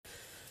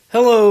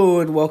Hello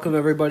and welcome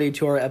everybody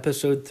to our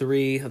episode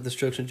 3 of the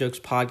Strokes and Jokes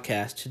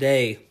podcast.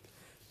 Today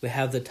we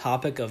have the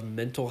topic of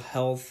mental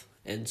health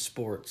and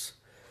sports.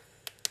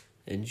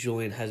 And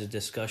Julian has a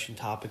discussion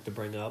topic to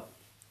bring up.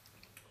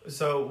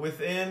 So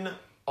within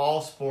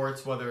all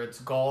sports, whether it's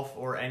golf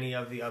or any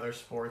of the other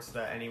sports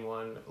that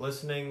anyone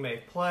listening may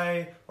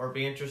play or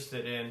be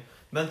interested in,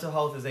 mental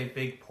health is a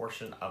big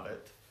portion of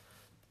it.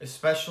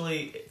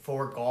 Especially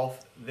for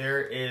golf,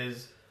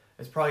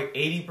 it's probably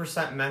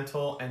 80%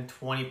 mental and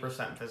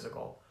 20%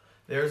 physical.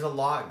 There's a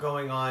lot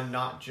going on,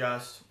 not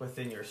just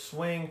within your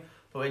swing,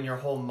 but in your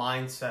whole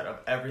mindset of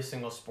every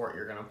single sport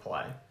you're going to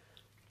play.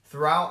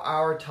 Throughout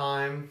our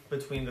time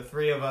between the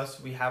three of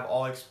us, we have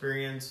all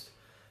experienced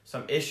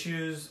some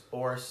issues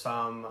or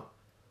some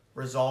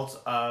results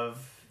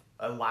of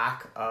a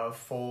lack of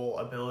full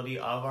ability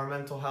of our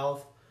mental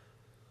health,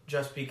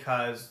 just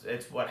because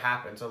it's what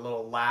happens. A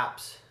little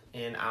lapse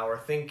in our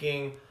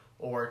thinking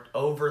or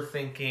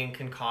overthinking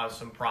can cause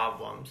some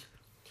problems.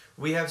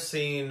 We have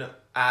seen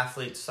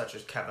athletes such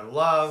as Kevin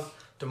Love,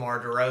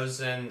 DeMar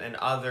DeRozan, and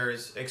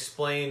others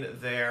explain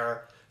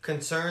their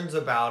concerns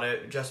about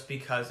it just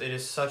because it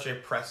is such a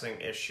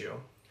pressing issue.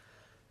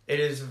 It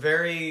is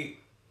very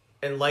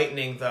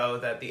enlightening, though,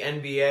 that the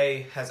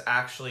NBA has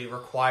actually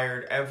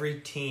required every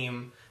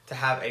team to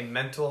have a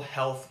mental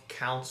health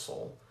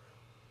counsel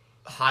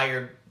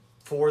hired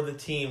for the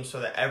team so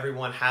that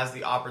everyone has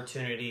the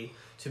opportunity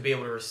to be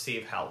able to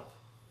receive help.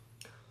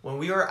 When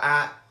we were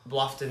at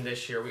Bluffton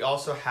this year, we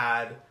also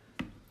had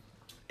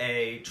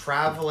a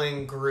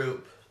traveling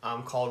group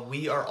called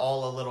We Are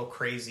All a Little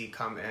Crazy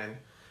come in,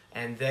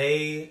 and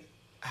they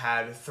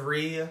had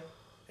 3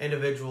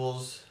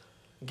 individuals,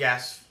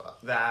 guests,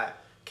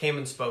 that came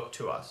and spoke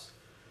to us.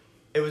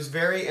 It was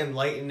very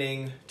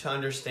enlightening to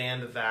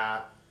understand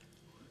that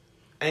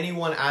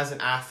anyone as an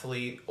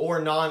athlete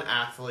or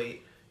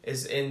non-athlete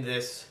is in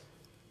this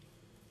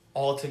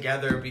all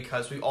together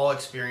because we all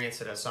experience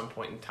it at some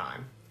point in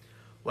time.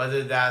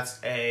 Whether that's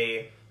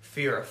a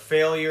fear of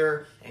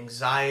failure,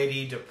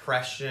 anxiety,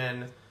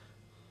 depression,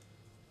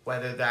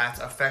 whether that's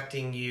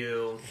affecting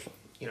you,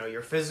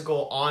 your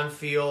physical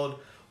on-field,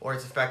 or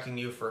it's affecting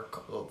you for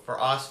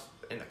us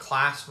in the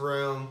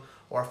classroom,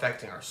 or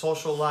affecting our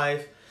social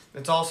life.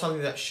 It's all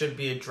something that should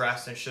be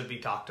addressed and should be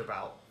talked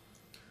about.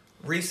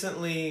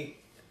 Recently,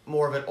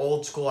 more of an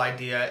old school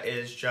idea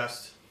is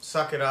just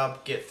suck it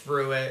up, get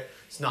through it.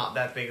 It's not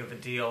that big of a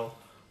deal.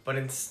 But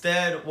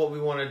instead, what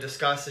we want to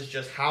discuss is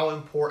just how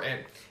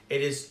important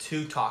it is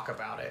to talk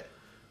about it.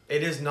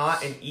 It is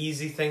not an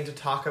easy thing to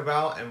talk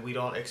about, and we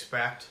don't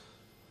expect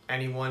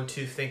anyone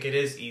to think it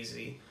is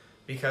easy,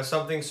 because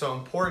something so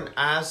important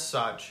as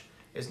such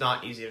is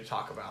not easy to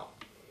talk about.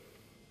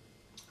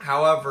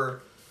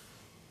 However,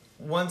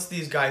 once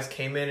these guys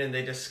came in and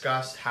they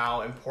discussed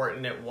how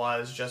important it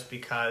was, just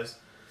because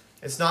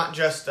it's not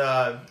just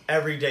a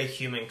everyday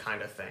human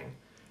kind of thing.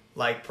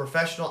 Like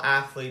professional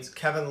athletes,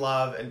 Kevin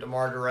Love and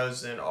DeMar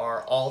DeRozan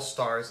are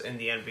all-stars in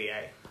the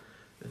NBA.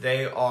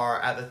 They are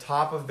at the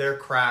top of their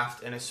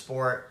craft in a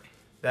sport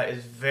that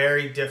is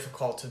very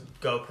difficult to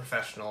go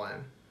professional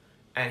in.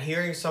 And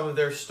hearing some of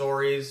their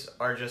stories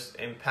are just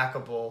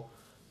impeccable.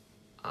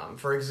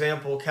 For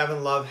example,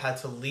 Kevin Love had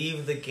to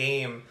leave the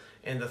game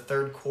in the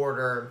third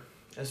quarter.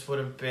 This would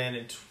have been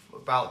in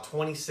about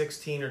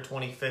 2016 or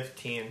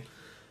 2015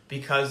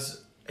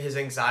 because his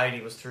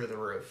anxiety was through the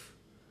roof.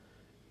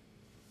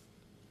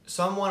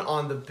 Someone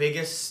on the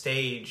biggest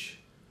stage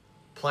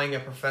playing a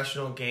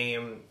professional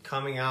game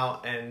coming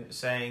out and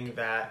saying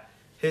that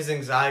his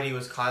anxiety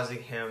was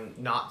causing him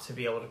not to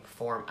be able to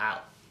perform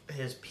at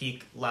his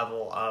peak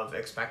level of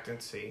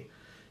expectancy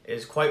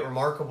is quite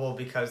remarkable,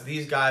 because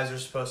these guys are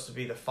supposed to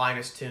be the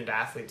finest tuned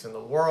athletes in the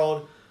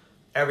world.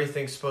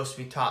 Everything's supposed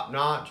to be top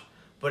notch,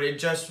 but it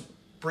just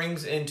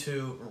brings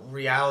into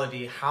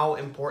reality how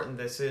important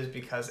this is,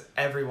 because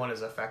everyone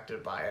is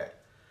affected by it.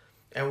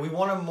 And we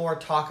want to more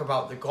talk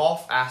about the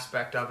golf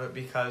aspect of it,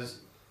 because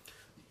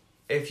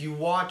if you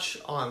watch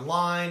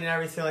online and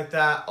everything like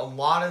that, a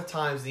lot of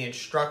times the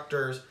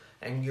instructors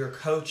and your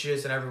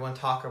coaches and everyone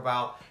talk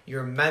about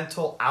your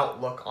mental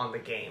outlook on the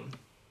game.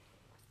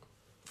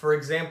 For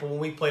example, when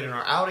we played in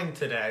our outing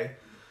today,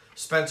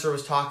 Spencer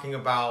was talking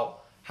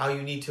about how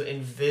you need to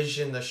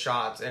envision the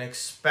shots and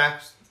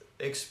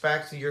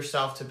expect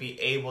yourself to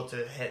be able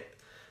to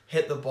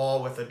hit the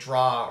ball with a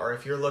draw, or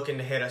if you're looking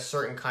to hit a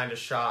certain kind of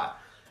shot.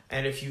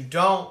 And if you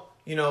don't,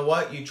 you know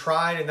what, you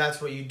tried and that's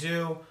what you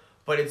do.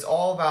 But it's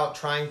all about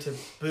trying to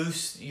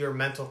boost your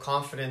mental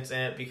confidence in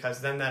it,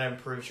 because then that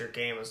improves your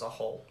game as a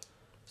whole.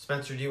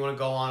 Spencer, do you want to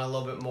go on a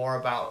little bit more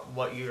about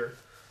what your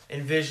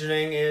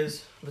envisioning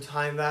is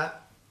behind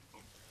that?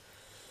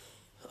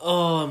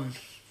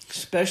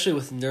 Especially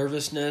with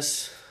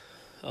nervousness.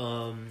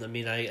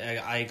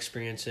 I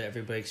experience it.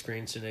 Everybody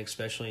experiences it,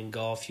 especially in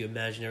golf. You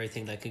imagine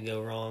everything that can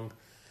go wrong.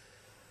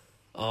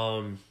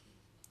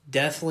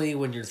 Definitely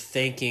when you're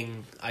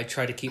thinking, I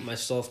try to keep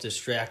myself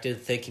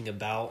distracted thinking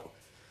about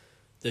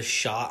the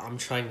shot I'm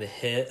trying to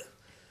hit.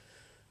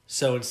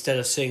 So instead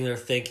of sitting there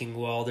thinking,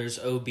 well, there's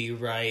OB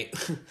right,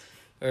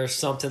 or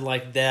something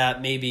like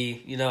that.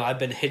 Maybe, I've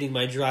been hitting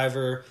my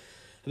driver.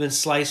 I've been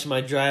slicing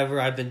my driver.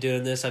 I've been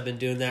doing this. I've been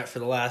doing that for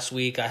the last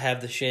week. I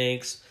have the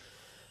shanks.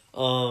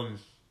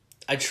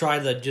 I try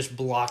to just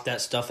block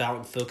that stuff out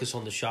and focus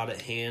on the shot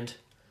at hand.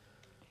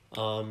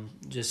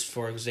 Just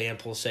for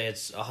example, say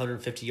it's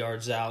 150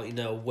 yards out,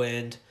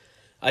 wind.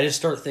 I just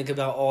start thinking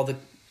about all the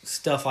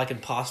stuff I can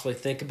possibly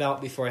think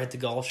about before I hit the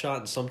golf shot,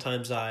 and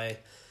sometimes I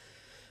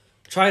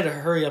try to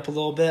hurry up a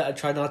little bit. I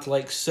try not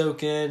to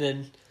soak in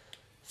and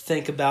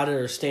think about it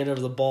or stand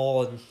over the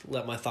ball and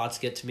let my thoughts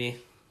get to me.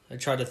 I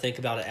try to think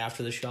about it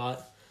after the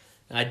shot,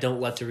 and I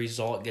don't let the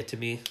result get to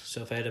me.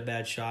 So if I had a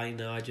bad shot,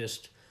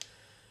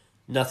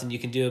 nothing you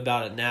can do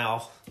about it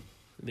now.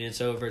 I mean,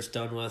 it's over, it's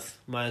done with.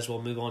 Might as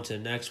well move on to the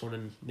next one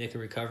and make a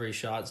recovery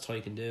shot. That's all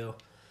you can do.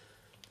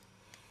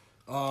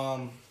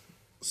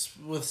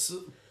 With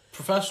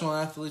professional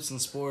athletes in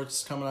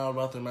sports coming out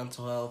about their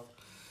mental health,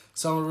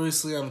 someone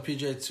recently on the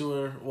PGA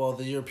Tour,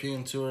 the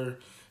European Tour,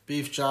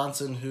 Beef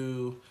Johnson,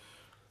 who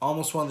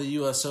almost won the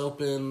U.S.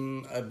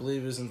 Open, I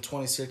believe it was in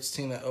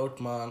 2016 at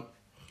Oakmont,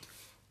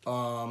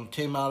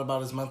 came out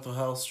about his mental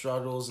health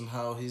struggles and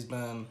how he's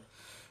been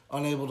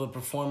unable to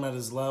perform at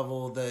his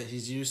level that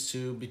he's used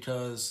to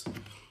because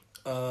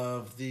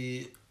of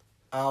the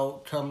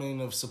outcoming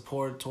of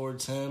support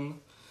towards him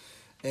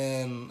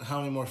and how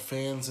many more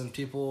fans and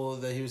people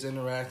that he was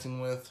interacting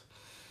with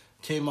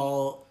came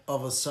all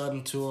of a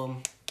sudden to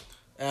him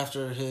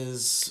after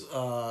his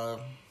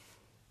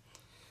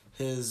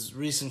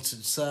recent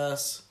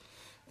success,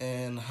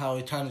 and how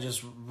he kind of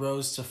just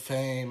rose to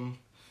fame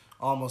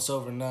almost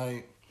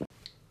overnight.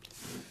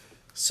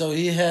 So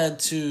he had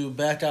to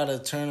back out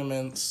of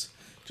tournaments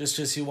just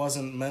because he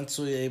wasn't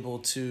mentally able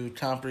to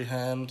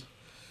comprehend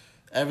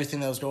everything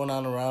that was going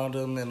on around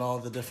him and all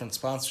the different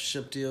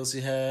sponsorship deals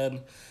he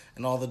had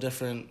and all the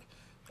different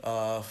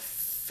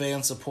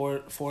fan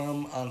support for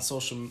him on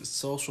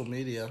social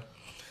media.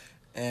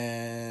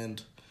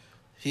 And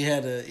he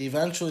had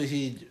eventually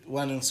he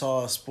went and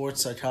saw a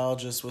sports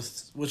psychologist,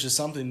 which is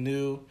something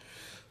new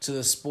to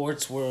the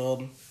sports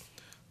world,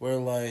 where a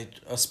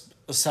licensed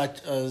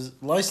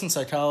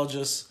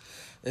psychologist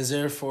is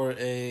there for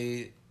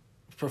a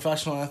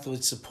professional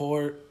athlete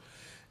support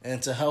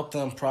and to help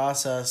them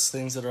process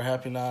things that are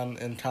happening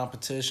in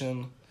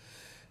competition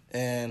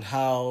and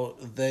how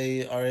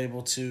they are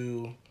able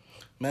to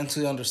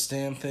mentally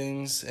understand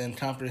things and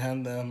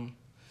comprehend them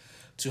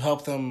to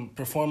help them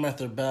perform at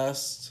their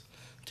best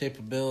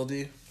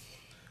capability.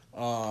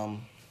 I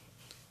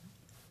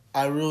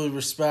really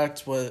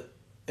respect what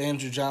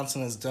Andrew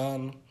Johnson has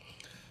done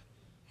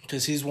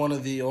because he's one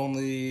of the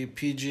only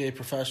PGA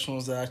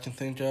professionals that I can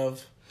think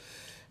of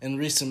in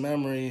recent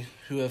memory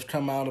who have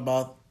come out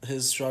about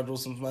his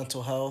struggles with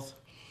mental health.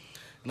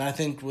 And I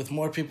think with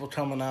more people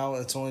coming out,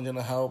 it's only going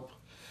to help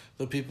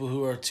the people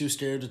who are too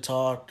scared to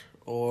talk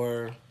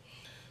or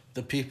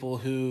the people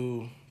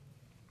who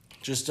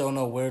just don't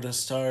know where to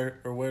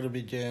start or where to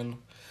begin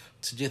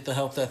to get the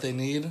help that they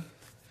need.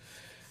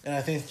 And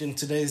I think in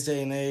today's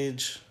day and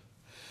age,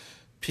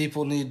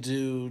 people need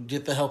to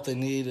get the help they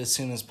need as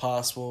soon as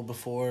possible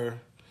before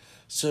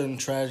certain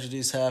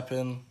tragedies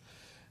happen,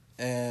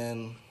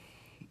 and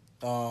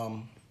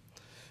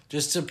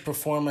just to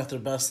perform at their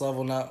best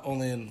level, not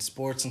only in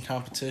sports and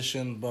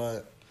competition,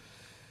 but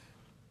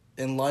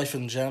in life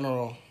in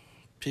general.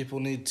 People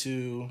need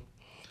to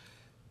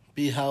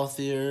be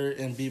healthier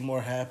and be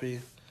more happy.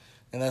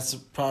 And that's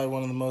probably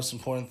one of the most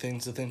important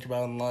things to think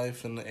about in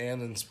life and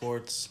in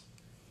sports.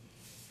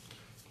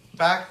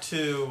 Back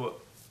to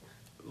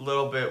a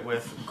little bit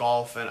with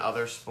golf and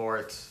other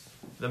sports,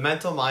 the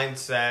mental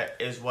mindset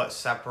is what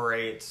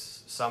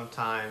separates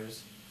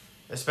sometimes,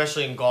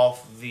 especially in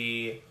golf,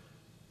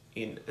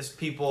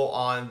 people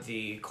on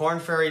the Korn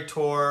Ferry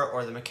Tour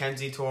or the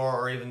Mackenzie Tour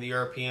or even the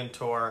European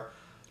Tour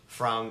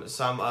from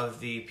some of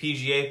the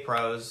PGA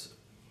pros.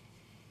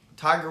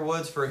 Tiger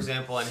Woods, for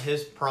example, in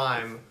his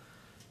prime,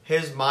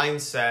 his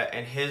mindset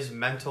and his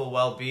mental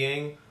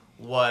well-being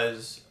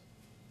was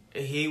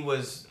he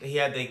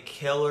had the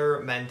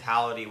killer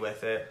mentality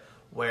with it,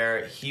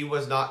 where he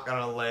was not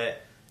going to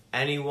let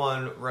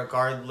anyone,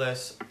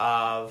 regardless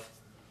of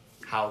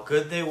how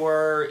good they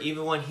were,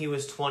 even when he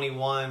was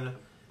 21,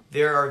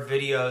 there are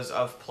videos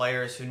of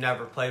players who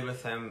never played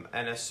with him,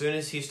 and as soon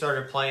as he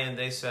started playing,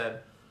 they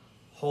said,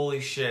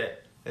 holy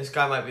shit, this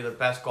guy might be the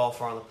best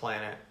golfer on the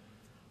planet.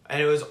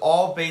 And it was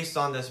all based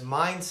on this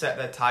mindset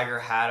that Tiger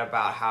had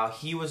about how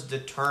he was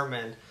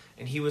determined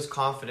and he was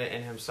confident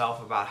in himself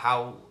about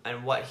how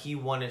and what he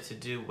wanted to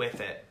do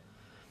with it.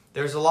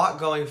 There's a lot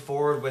going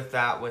forward with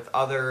that, with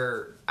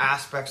other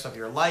aspects of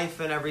your life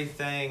and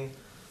everything.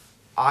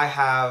 I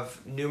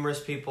have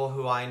numerous people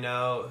who I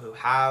know who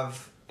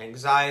have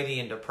anxiety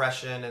and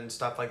depression and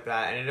stuff like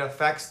that, and it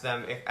affects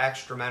them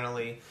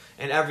extramentally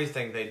in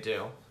everything they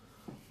do.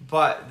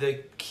 But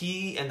the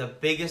key and the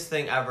biggest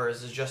thing ever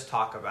is to just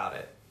talk about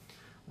it.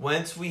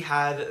 Once we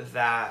had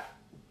that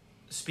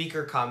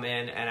speaker come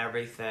in and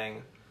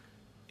everything,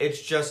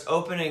 it's just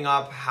opening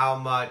up how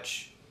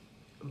much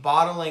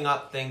bottling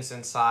up things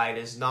inside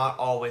is not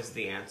always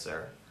the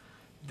answer.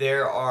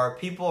 there are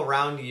people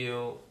around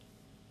you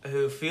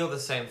who feel the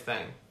same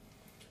thing.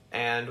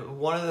 And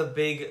one of the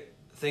big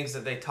things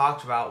that they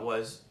talked about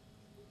was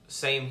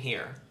same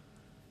here,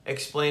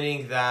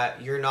 explaining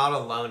that you're not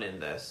alone in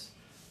this,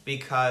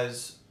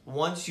 because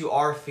once you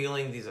are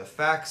feeling these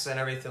effects and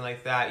everything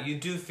like that, you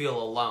do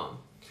feel alone.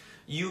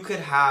 You could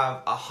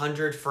have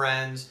 100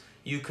 friends,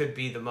 you could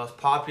be the most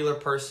popular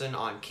person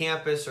on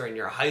campus or in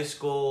your high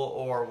school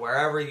or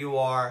wherever you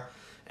are,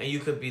 and you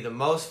could be the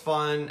most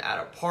fun at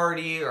a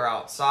party or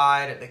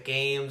outside at the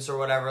games or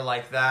whatever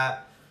like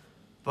that.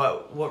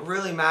 But what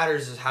really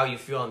matters is how you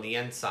feel on the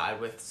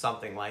inside with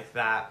something like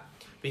that.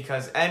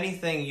 Because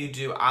anything you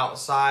do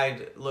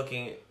outside,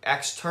 looking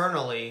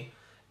externally,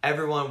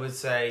 everyone would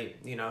say,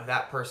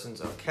 that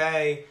person's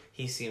okay,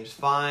 he seems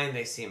fine,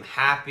 they seem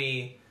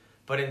happy.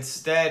 But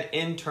instead,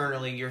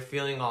 internally, you're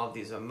feeling all of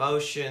these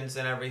emotions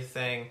and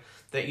everything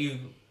that you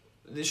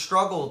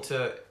struggle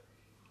to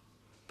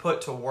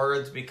put to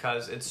words,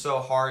 because it's so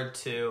hard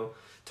to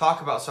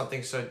talk about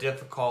something so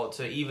difficult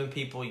to even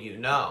people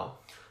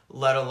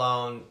let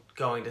alone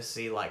going to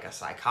see like a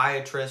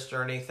psychiatrist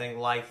or anything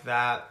like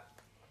that.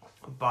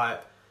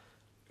 But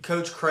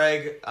Coach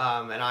Craig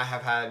and I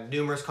have had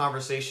numerous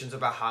conversations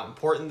about how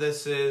important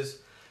this is,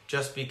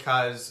 just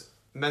because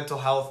mental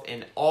health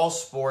in all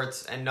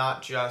sports, and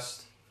not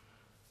just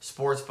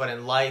sports but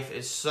in life,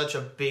 is such a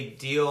big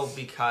deal,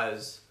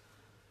 because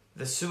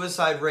the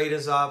suicide rate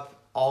is up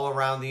all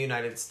around the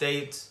United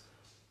States.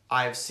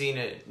 I've seen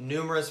it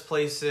numerous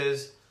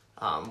places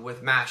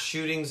with mass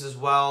shootings as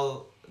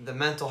well. The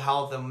mental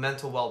health and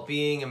mental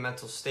well-being and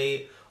mental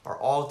state are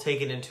all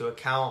taken into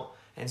account,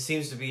 and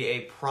seems to be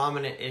a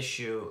prominent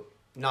issue,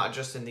 not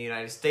just in the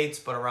United States,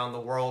 but around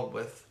the world,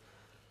 with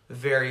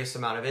various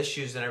amount of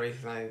issues and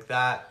everything like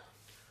that.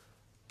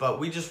 But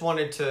we just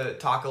wanted to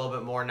talk a little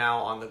bit more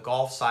now on the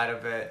golf side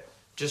of it,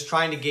 just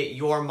trying to get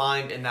your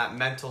mind in that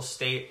mental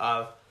state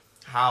of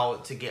how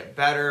to get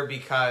better,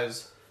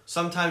 because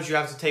sometimes you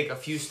have to take a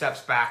few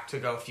steps back to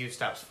go a few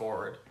steps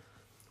forward.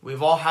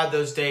 We've all had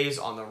those days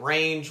on the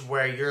range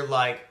where you're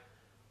like,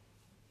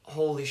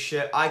 holy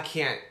shit,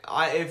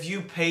 if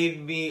you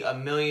paid me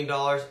 $1 million,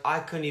 I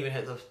couldn't even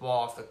hit this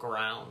ball off the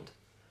ground.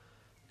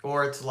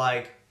 Or it's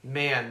like,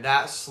 man,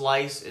 that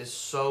slice is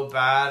so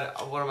bad,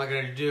 what am I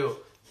going to do?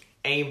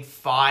 Aim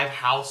 5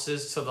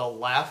 houses to the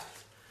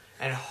left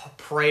and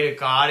pray to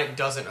God it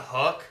doesn't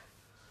hook?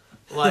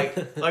 Like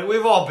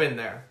we've all been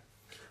there.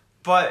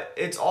 But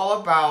it's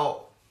all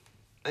about,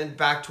 and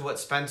back to what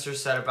Spencer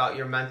said about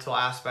your mental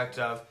aspect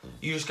of,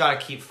 you just got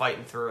to keep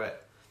fighting through it.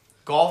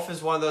 Golf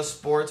is one of those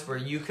sports where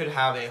you could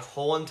have a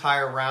whole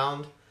entire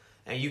round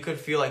and you could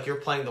feel like you're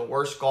playing the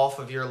worst golf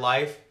of your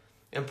life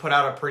and put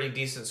out a pretty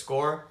decent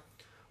score.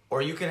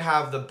 Or you could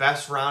have the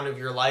best round of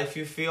your life,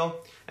 you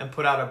feel, and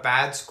put out a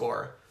bad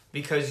score,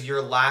 because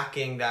you're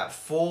lacking that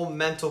full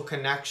mental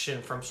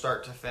connection from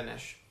start to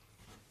finish.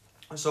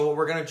 So what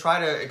we're going to try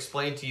to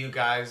explain to you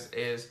guys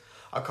is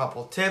a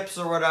couple tips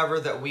or whatever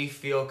that we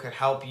feel could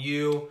help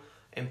you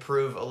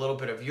improve a little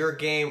bit of your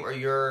game or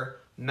your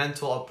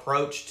mental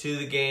approach to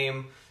the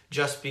game,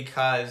 just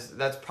because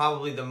that's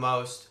probably the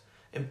most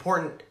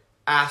important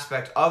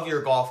aspect of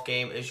your golf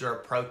game, is your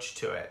approach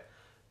to it.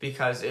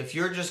 Because if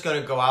you're just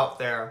going to go out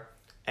there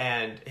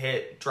and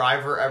hit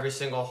driver every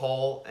single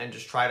hole and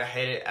just try to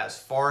hit it as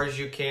far as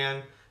you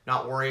can,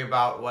 not worry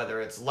about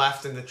whether it's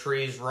left in the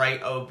trees,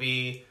 right OB,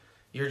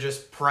 you're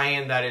just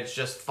praying that it's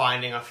just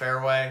finding a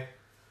fairway,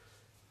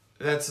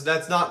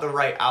 that's not the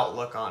right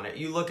outlook on it.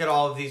 You look at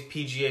all of these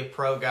PGA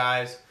Pro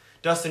guys,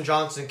 Dustin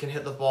Johnson can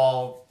hit the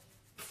ball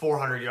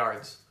 400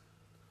 yards.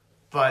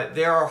 But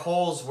there are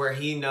holes where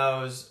he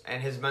knows,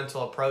 and his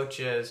mental approach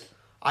is,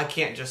 I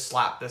can't just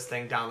slap this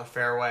thing down the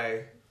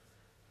fairway,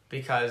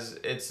 because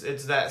it's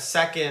that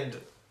second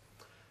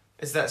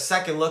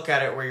look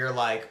at it where you're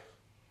like,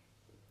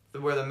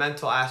 where the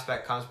mental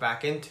aspect comes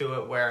back into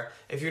it, where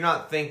if you're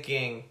not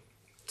thinking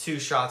 2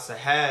 shots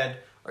ahead,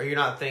 or you're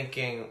not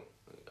thinking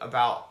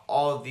about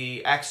all of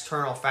the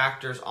external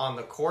factors on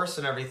the course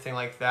and everything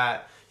like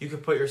that, you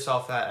could put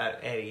yourself at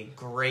a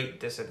great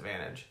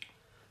disadvantage.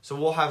 So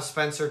we'll have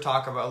Spencer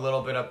talk about a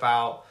little bit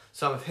about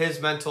some of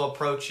his mental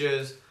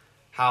approaches,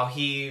 how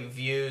he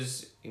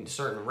views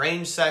certain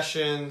range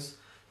sessions,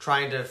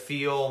 trying to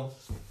feel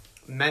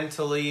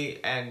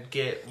mentally and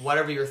get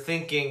whatever you're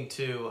thinking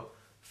to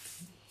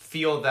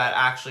feel that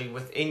actually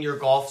within your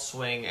golf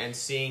swing and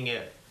seeing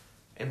it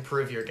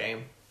improve your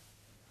game.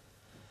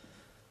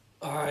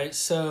 All right,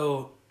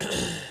 so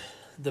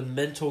the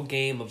mental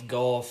game of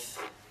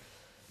golf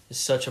is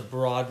such a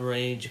broad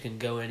range. You can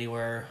go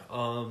anywhere.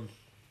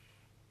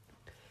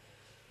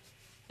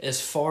 As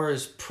far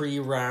as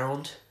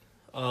pre-round,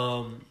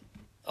 a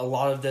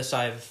lot of this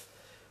I've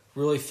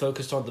really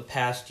focused on the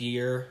past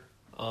year.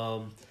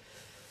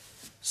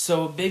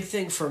 So a big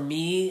thing for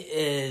me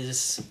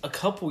is a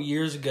couple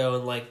years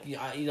ago,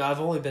 and I've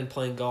only been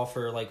playing golf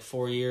for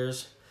 4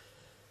 years,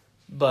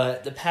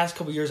 but the past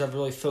couple years I've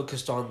really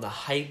focused on the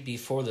hype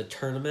before the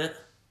tournament.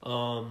 A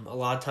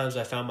lot of times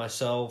I found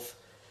myself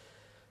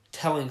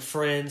telling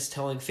friends,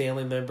 telling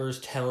family members,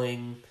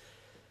 telling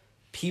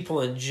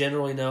people in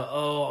general,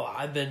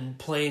 I've been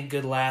playing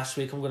good last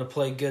week, I'm going to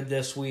play good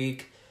this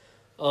week.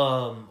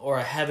 Or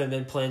I haven't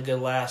been playing good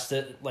last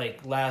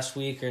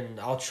week, and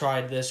I'll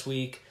try this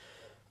week.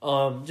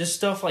 Just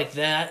stuff like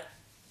that.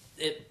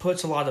 It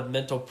puts a lot of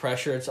mental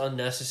pressure. It's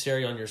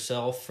unnecessary on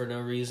yourself for no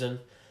reason.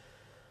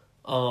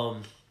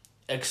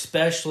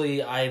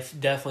 Especially, I've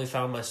definitely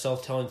found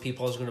myself telling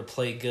people I was going to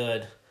play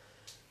good.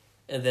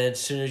 And then as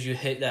soon as you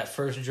hit that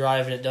first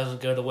drive and it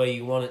doesn't go the way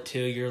you want it to,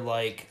 you're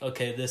like,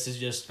 okay, this is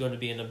just going to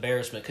be an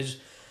embarrassment. Because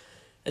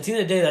at the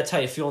end of the day, that's how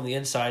you feel on the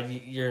inside.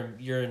 You're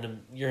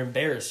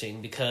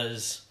embarrassing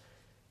because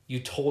you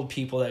told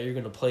people that you're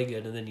going to play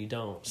good and then you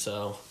don't.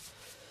 So,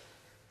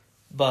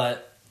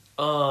 but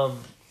other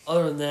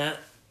than that,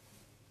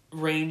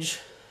 range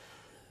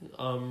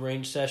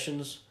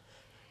sessions.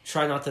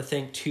 Try not to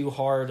think too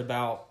hard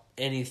about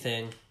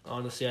anything.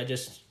 Honestly, I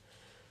just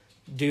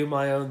do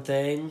my own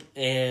thing,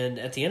 and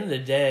at the end of the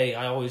day,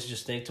 I always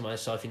just think to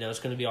myself, it's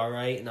going to be all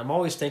right, and I'm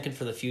always thinking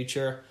for the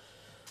future.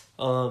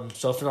 So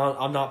if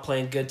I'm not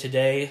playing good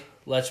today,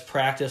 let's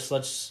practice,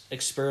 let's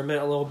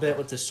experiment a little bit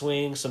with the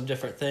swing, some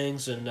different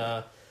things, and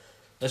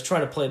let's try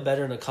to play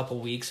better in a couple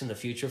weeks in the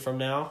future from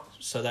now,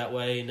 so that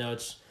way,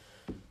 it's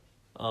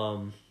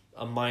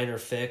a minor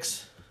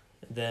fix,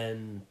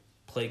 then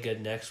play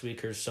good next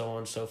week or so on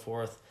and so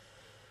forth.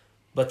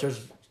 But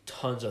there's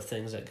tons of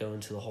things that go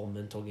into the whole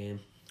mental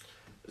game.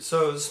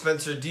 So,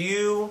 Spencer,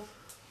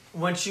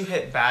 once you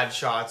hit bad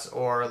shots,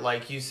 or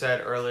like you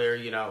said earlier,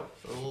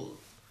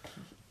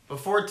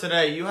 before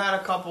today, you had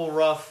a couple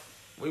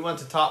we went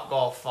to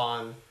Topgolf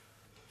on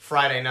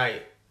Friday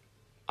night.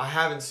 I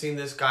haven't seen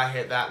this guy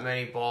hit that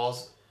many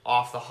balls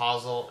off the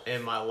hosel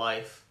in my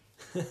life.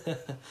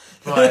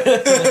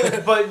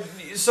 But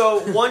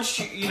so once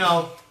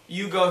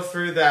you go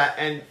through that,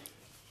 and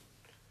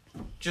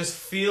just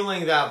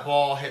feeling that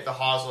ball hit the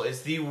hosel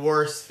is the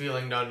worst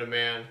feeling known to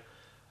man.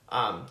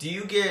 Do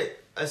you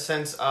get a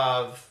sense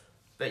of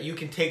that you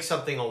can take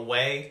something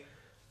away,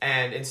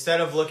 and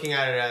instead of looking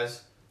at it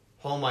as,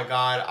 oh my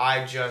God,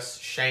 I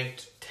just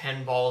shanked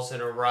 10 balls in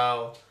a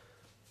row,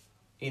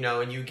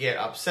 and you get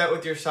upset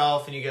with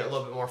yourself and you get a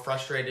little bit more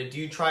frustrated, do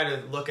you try to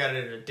look at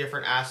it in a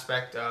different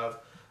aspect of,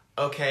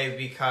 okay,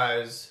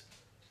 because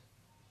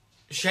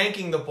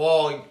shanking the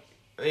ball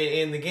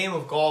in the game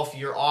of golf,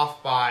 you're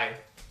off by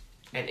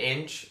an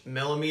inch,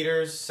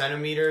 millimeters,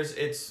 centimeters.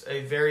 It's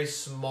a very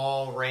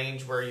small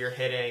range where you're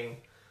hitting,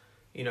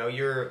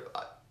 you're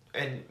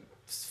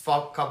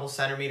a couple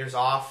centimeters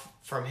off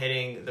from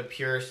hitting the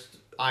purest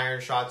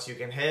iron shots you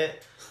can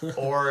hit,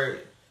 or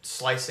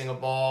slicing a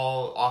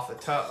ball off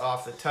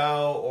the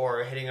toe,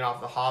 or hitting it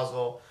off the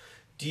hosel.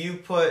 Do you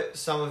put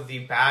some of the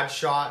bad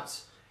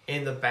shots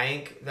in the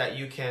bank that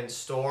you can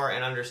store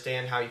and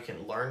understand how you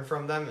can learn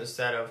from them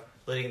instead of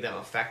letting them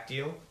affect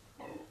you?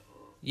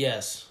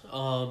 Yes.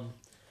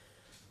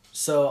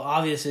 So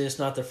obviously it's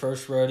not the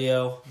first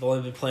rodeo. I've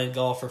only been playing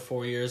golf for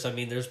 4 years. I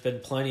mean, there's been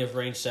plenty of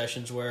range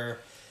sessions where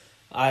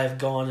I've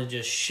gone and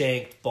just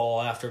shanked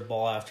ball after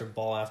ball after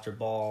ball after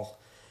ball.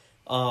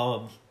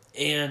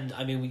 And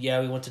I mean, we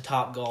went to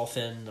Topgolf,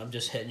 and I'm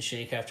just hitting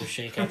shank after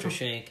shank after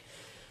shank.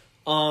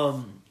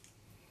 I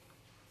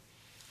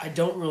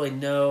don't really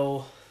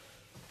know.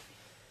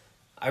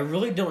 I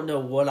really don't know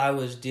what I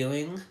was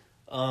doing,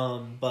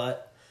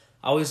 but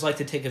I always like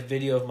to take a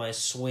video of my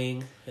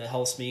swing. It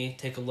helps me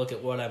take a look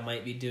at what I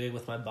might be doing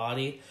with my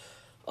body.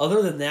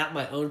 Other than that,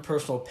 my own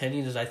personal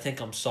opinion is I think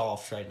I'm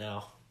soft right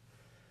now.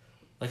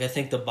 Like, I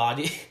think the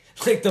body,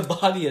 the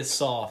body is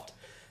soft.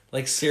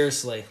 Like,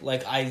 seriously.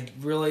 Like,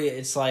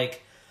 it's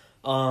like,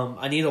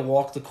 I need to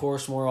walk the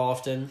course more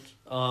often.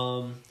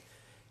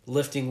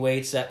 Lifting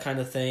weights, that kind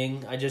of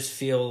thing. I just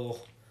feel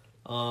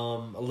a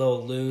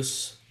little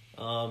loose.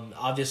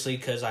 Obviously,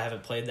 because I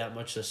haven't played that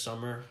much this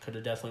summer. Could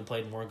have definitely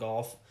played more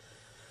golf.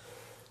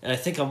 And I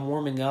think I'm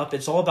warming up.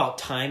 It's all about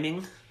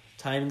timing.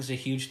 Timing's a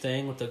huge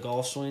thing with the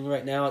golf swing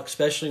right now,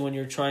 especially when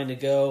you're trying to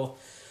go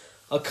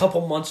a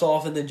couple months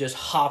off and then just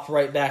hop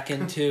right back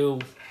into,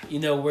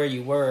 where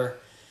you were.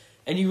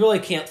 And you really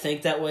can't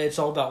think that way. It's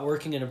all about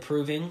working and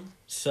improving.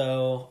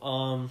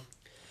 So,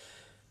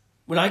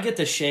 when I get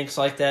the shanks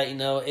like that,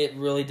 it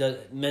really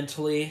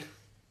mentally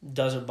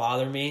doesn't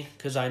bother me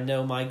because I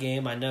know my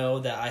game. I know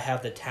that I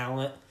have the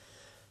talent.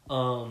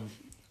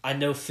 I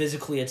know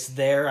physically it's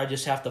there. I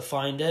just have to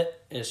find it.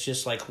 It's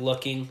just like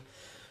looking,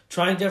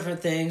 trying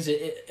different things.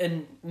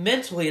 And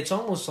mentally, it's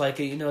almost like,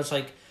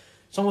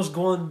 it's almost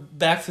going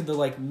back through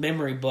the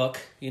memory book,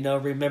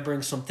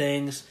 remembering some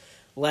things.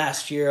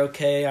 Last year,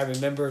 okay, I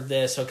remember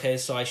this, okay,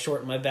 so I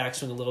shorten my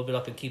backswing a little bit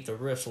up and keep the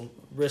wrist a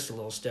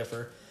little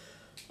stiffer.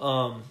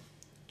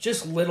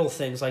 Just little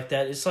things like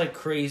that. It's like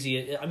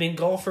crazy. I mean,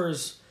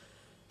 golfers,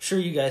 sure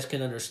you guys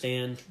can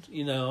understand,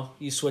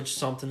 you switch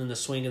something in the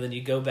swing and then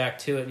you go back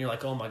to it and you're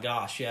like, oh my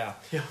gosh, yeah.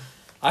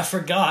 I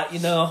forgot,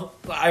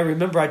 I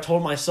remember I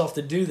told myself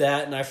to do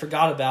that and I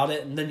forgot about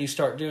it, and then you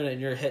start doing it and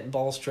you're hitting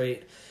balls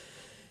straight.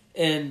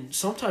 And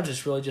sometimes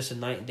it's really just a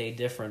night and day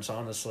difference,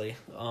 honestly.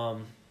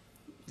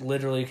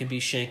 Literally, you can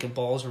be shanking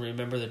balls and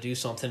remember to do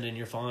something and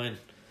you're fine.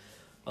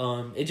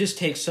 It just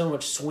takes so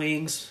much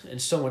swings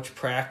and so much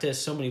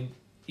practice.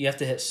 You have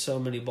to hit so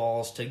many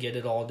balls to get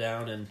it all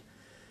down and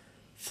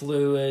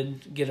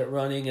fluid, get it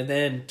running. And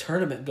then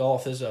tournament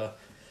golf is a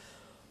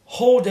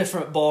whole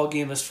different ball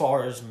game as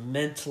far as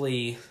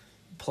mentally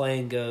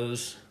playing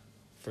goes,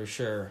 for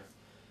sure.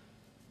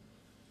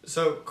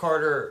 So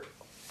Carter,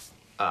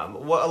 a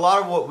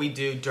lot of what we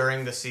do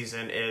during the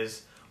season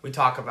is we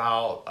talk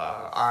about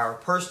our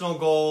personal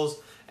goals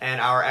and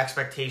our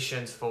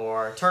expectations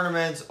for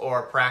tournaments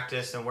or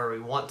practice and where we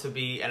want to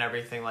be and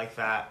everything like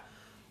that.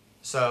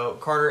 So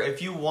Carter,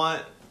 if you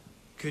want,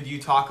 could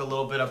you talk a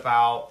little bit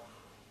about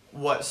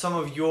what some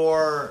of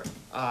your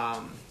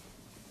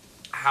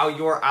how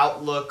your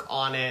outlook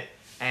on it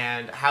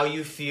and how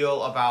you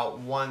feel about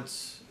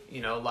once,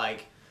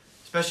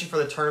 especially for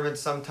the tournament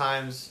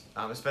sometimes,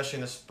 especially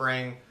in the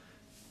spring,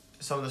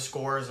 some of the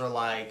scores are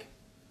like,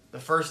 the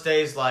first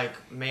day is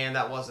like, man,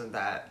 that wasn't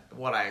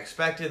what I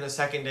expected. The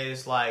second day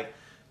is like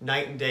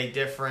night and day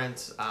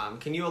difference.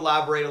 Can you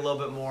elaborate a little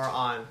bit more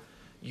on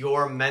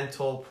your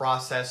mental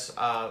process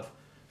of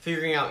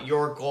figuring out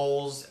your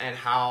goals and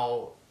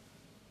how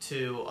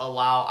to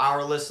allow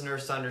our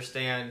listeners to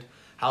understand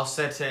how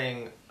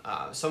setting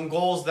some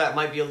goals that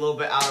might be a little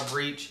bit out of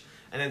reach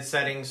and then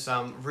setting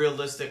some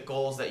realistic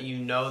goals that you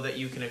know that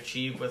you can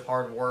achieve with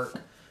hard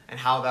work and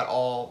how that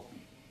all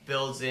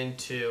builds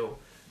into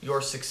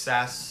your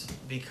success?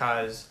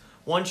 Because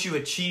once you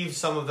achieve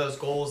some of those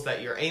goals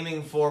that you're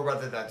aiming for,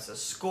 whether that's a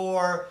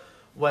score,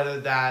 whether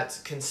that's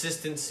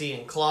consistency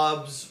in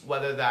clubs,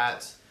 whether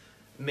that's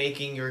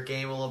making your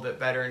game a little bit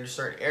better in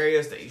certain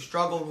areas that you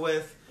struggled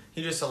with,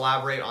 can you just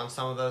elaborate on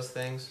some of those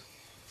things?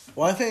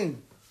 Well, I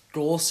think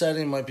goal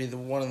setting might be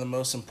one of the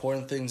most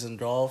important things in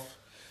golf,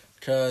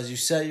 because you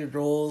set your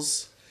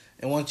goals,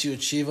 and once you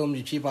achieve them,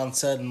 you keep on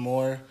setting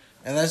more,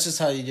 and that's just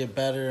how you get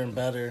better and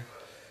better.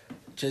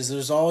 Because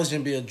there's always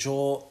going to be a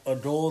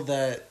goal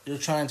that you're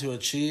trying to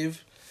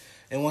achieve,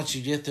 and once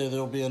you get there,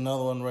 there'll be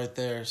another one right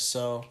there.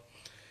 So,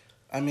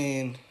 I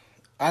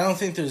don't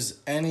think there's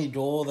any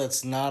goal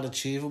that's not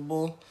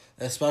achievable,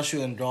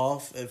 especially in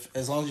golf.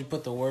 As long as you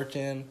put the work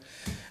in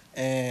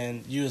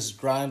and you just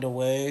grind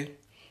away,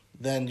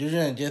 then you're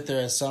going to get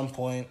there at some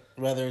point,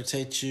 whether it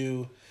takes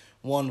you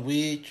 1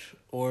 week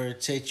or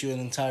it takes you an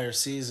entire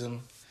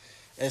season.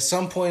 At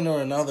some point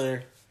or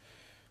another,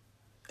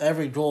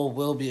 every goal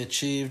will be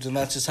achieved, and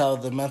that's just how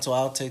the mental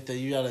outtake that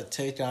you got to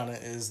take on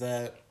it is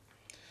that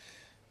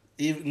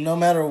no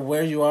matter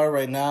where you are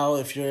right now,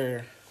 if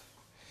you're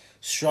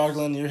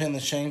struggling, you're hitting the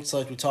shanks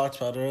like we talked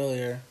about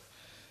earlier,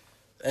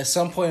 at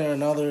some point or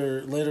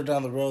another later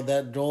down the road,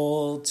 that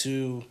goal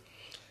to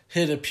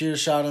hit a pure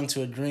shot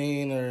into a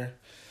green or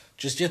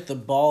just get the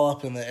ball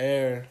up in the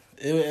air,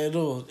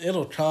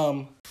 it'll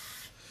come.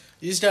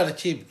 You just got to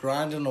keep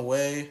grinding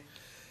away,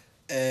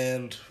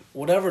 and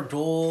whatever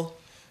goal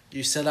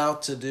you set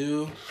out to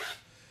do,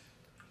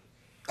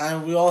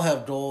 we all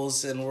have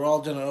goals, and we're all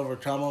going to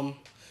overcome them,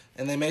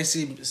 and they may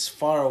seem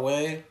far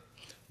away,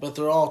 but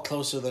they're all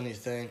closer than you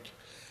think.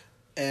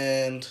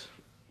 And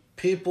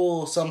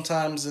people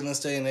sometimes in this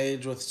day and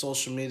age with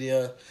social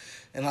media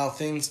and how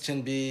things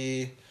can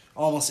be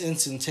almost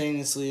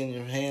instantaneously in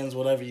your hands,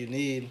 whatever you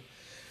need,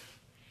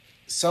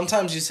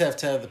 sometimes you just have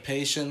to have the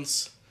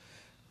patience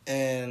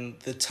and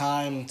the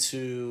time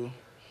to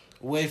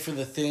wait for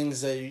the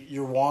things that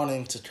you're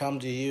wanting to come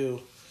to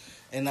you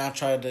and not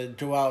try to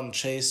go out and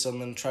chase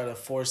them and try to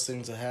force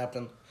things to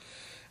happen.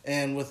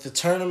 And with the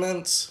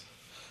tournaments,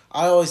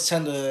 I always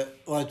tend to,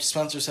 like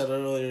Spencer said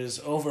earlier, is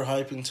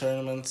overhyping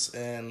tournaments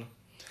and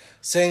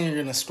saying you're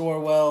going to score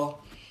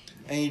well,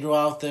 and you go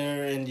out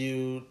there and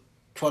you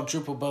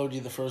quadruple bogey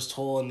the first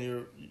hole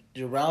and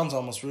your round's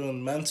almost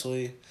ruined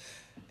mentally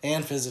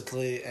and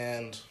physically.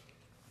 And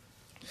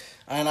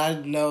I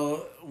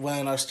know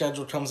when our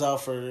schedule comes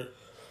out for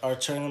our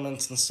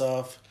tournaments and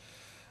stuff,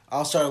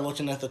 I'll start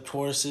looking at the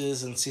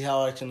courses and see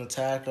how I can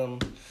attack them.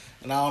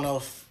 And I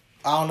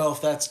don't know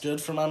if that's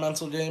good for my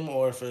mental game,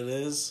 or if it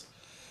is,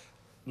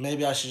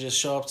 maybe I should just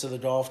show up to the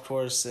golf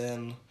course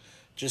and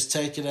just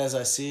take it as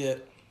I see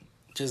it.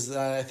 Because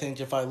I think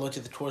if I look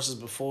at the courses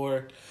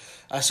before,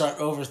 I start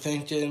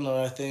overthinking,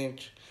 or I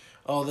think,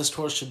 oh, this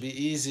course should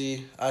be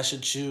easy, I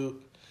should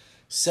shoot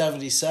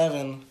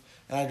 77,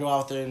 and I go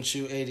out there and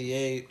shoot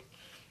 88.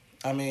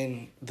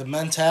 The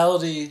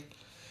mentality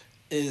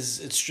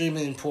is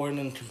extremely important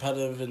and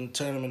competitive in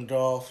tournament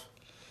golf,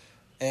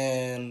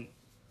 and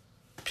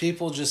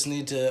people just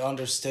need to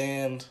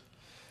understand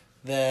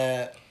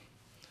that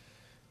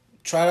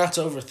try not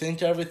to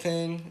overthink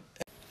everything.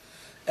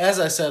 As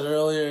I said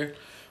earlier,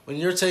 when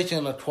you're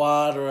taking a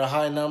quad or a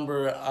high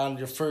number on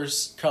your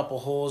first couple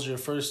holes, your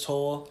first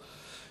hole,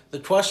 the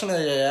question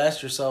that you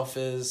ask yourself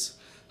is,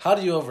 how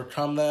do you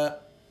overcome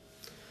that?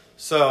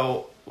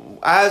 So,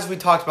 as we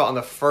talked about on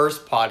the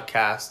first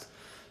podcast,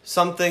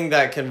 something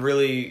that can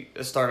really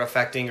start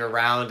affecting your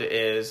round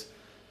is,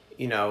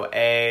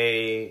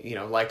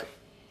 like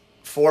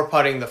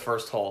 4-putting the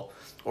first hole.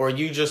 Or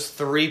you just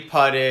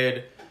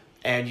 3-putted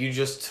and you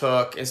just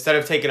took, instead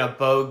of taking a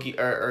bogey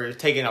or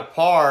taking a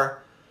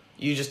par,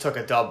 you just took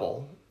a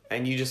double.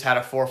 and you just had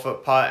a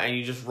 4-foot putt and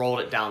you just rolled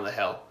it down the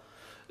hill.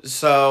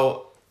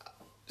 So,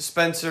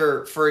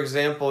 Spencer, for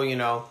example,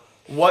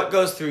 what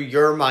goes through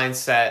your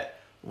mindset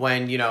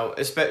when,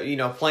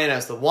 playing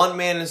as the one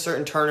man in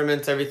certain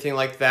tournaments, everything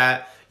like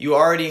that? You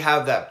already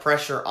have that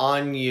pressure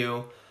on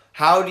you.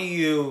 How do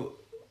you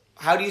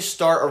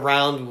start a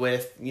round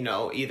with,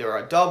 either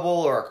a double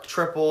or a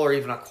triple or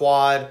even a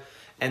quad?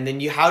 And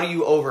then how do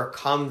you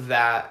overcome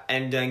that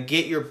and then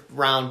get your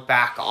round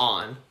back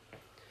on?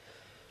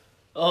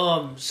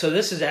 So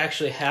this has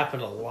actually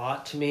happened a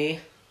lot to me,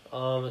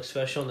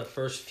 especially on the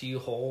first few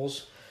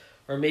holes,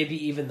 or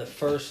maybe even the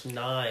first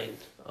 9.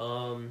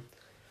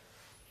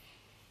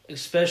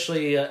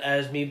 Especially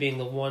as me being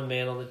the one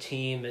man on the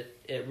team,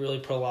 it really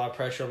put a lot of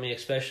pressure on me,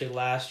 especially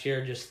last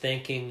year, just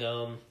thinking,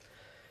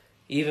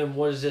 even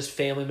what is this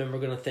family member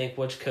going to think?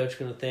 What's coach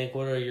going to think?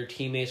 What are your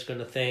teammates going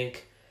to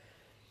think?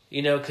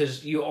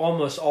 Because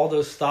all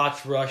those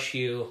thoughts rush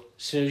you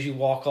as soon as you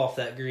walk off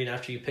that green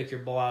after you pick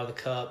your ball out of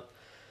the cup.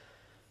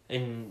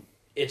 And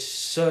it's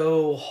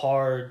so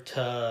hard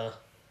to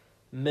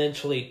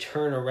mentally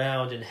turn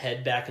around and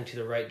head back into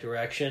the right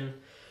direction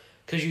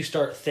because you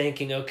start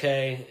thinking,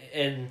 okay,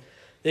 and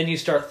then you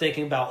start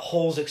thinking about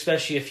holes,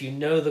 especially if you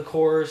know the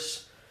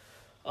course.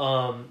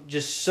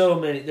 Just so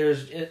many.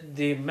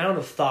 The amount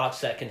of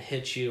thoughts that can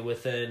hit you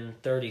within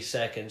 30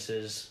 seconds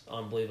is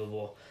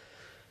unbelievable.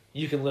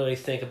 You can literally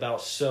think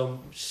about so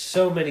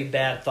many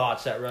bad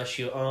thoughts that rush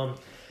you.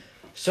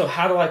 So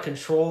how do I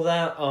control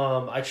that?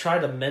 I try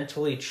to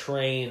mentally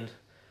train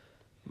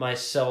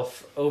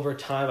myself over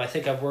time. I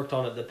think I've worked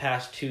on it the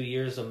past 2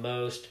 years the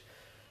most.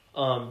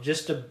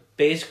 Just to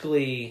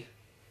basically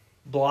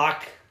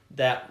block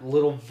that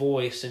little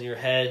voice in your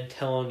head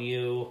telling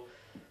you,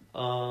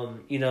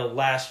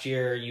 last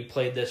year you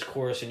played this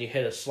course and you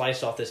hit a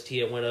slice off this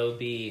tee, it went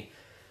OB.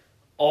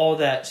 All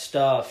that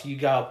stuff, you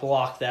got to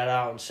block that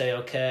out and say,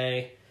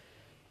 okay,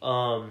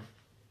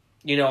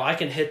 I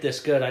can hit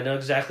this good. I know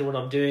exactly what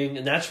I'm doing.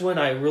 And that's when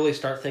I really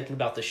start thinking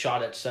about the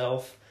shot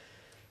itself,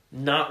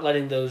 not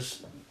letting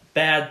those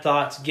bad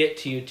thoughts get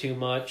to you too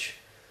much.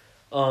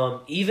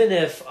 Even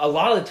if a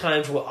lot of the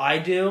times what I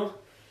do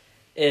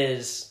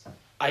is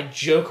I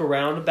joke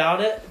around about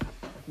it,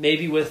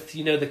 maybe with,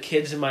 the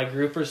kids in my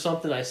group or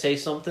something, I say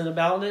something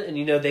about it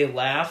and, they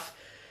laugh.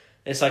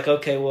 It's like,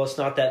 okay, well, it's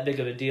not that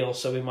big of a deal,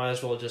 so we might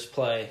as well just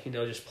play,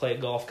 just play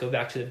golf, go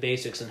back to the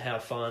basics and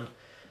have fun.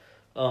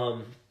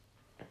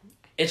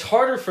 It's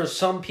harder for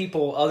some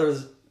people other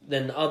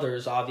than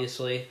others,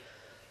 obviously.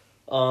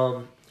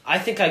 I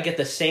think I get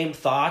the same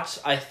thoughts.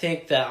 I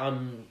think that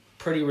I'm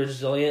pretty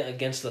resilient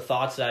against the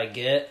thoughts that I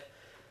get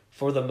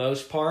for the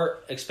most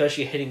part,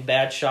 especially hitting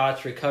bad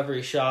shots,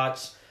 recovery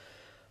shots.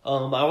 I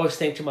always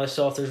think to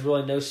myself, there's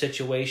really no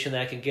situation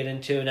that I can get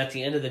into, and at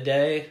the end of the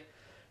day,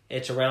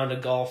 it's a round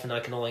of golf, and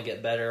I can only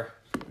get better.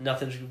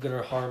 Nothing's going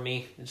to harm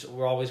me.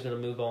 We're always going to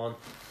move on.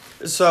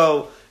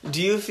 So, do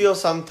you feel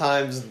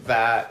sometimes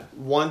that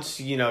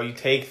once, you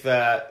take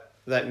that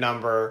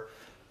number,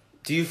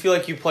 do you feel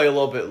like you play a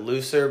little bit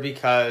looser?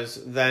 Because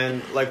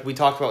then, like we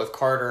talked about with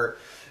Carter,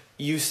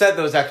 you set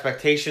those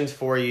expectations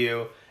for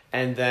you,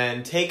 and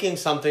then taking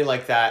something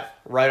like that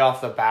right off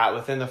the bat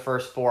within the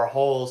first 4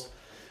 holes,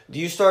 do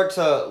you start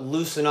to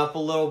loosen up a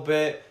little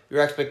bit?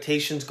 Your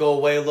expectations go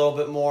away a little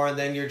bit more, and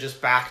then you're just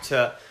back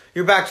to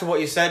what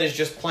you said is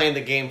just playing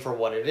the game for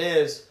what it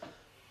is.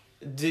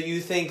 Do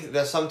you think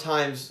that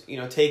sometimes,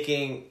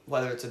 taking,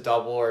 whether it's a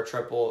double or a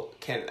triple,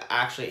 can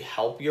actually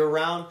help your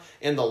round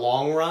in the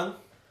long run?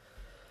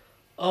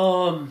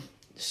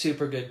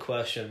 Super good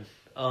question.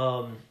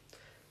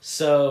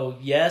 So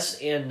yes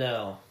and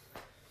no.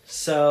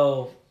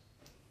 So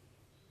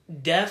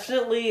I've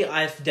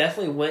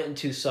definitely went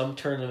into some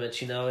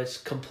tournaments, it's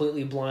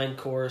completely blind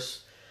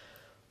course.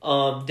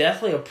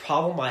 Definitely a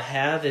problem I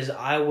have is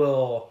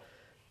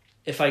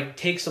if I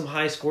take some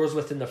high scores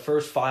within the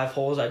first 5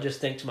 holes, I just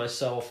think to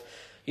myself,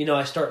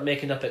 I start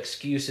making up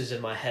excuses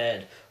in my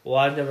head. Well,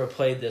 I've never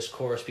played this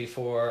course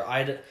before.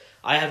 I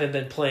haven't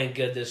been playing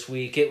good this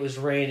week. It was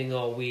raining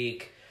all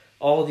week.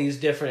 All these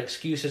different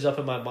excuses up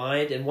in my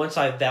mind. And once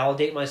I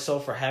validate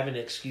myself for having an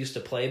excuse to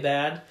play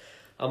bad,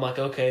 I'm like,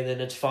 okay,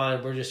 then it's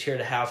fine. We're just here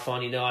to have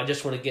fun. I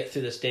just want to get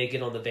through this day,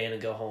 get on the van,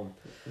 and go home.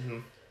 Mm-hmm.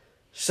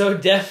 So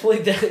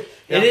definitely,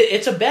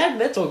 it's a bad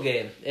mental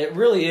game. It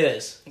really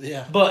is.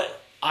 Yeah.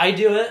 But I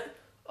do it.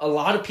 A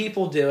lot of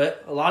people do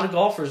it. A lot of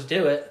golfers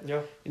do it.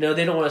 Yeah.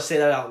 They don't want to say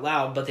that out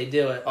loud, but they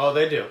do it. Oh,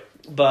 they do.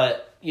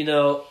 But,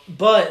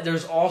 but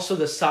there's also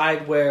the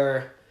side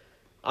where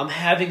I'm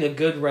having a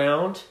good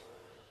round.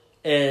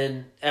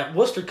 And at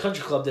Worcester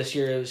Country Club this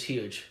year, it was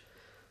huge.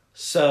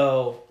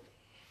 So,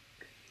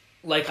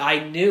 I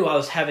knew I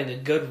was having a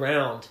good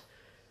round.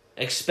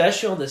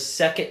 Especially on the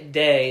second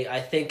day, I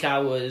think I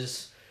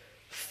was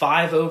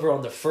 5 over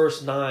on the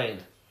first 9.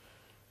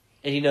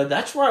 And,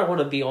 that's where I want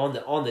to be on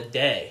the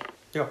day.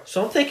 Yeah.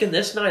 So I'm thinking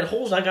this 9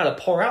 holes, I got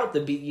to pour out to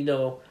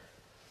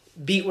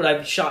beat what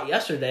I shot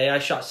yesterday. I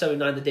shot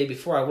 79 the day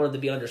before. I wanted to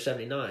be under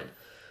 79.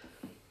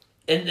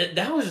 And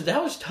that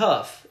was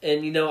tough.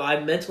 And, I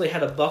mentally had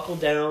to buckle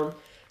down,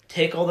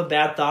 take all the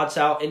bad thoughts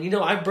out. And,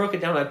 I broke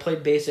it down. I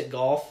played basic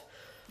golf.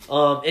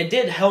 It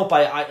did help.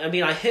 I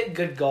mean, I hit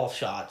good golf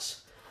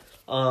shots.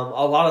 A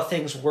lot of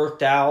things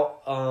worked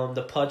out.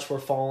 The putts were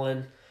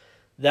falling,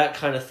 that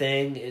kind of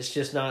thing. It's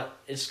just not,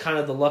 it's kind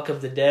of the luck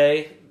of the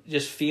day,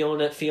 just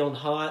feeling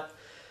hot.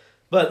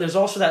 But there's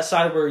also that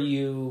side where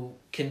you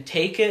can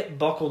take it,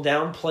 buckle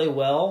down, play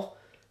well,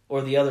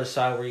 or the other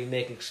side where you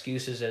make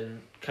excuses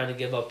and kind of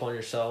give up on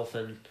yourself.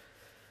 And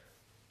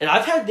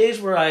I've had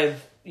days where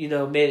I've,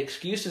 made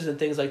excuses and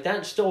things like that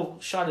and still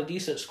shot a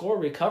decent score,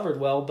 recovered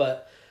well,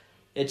 but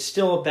it's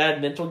still a bad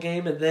mental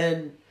game. And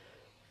then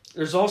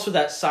there's also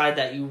that side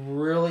that you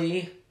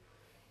really,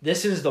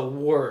 this is the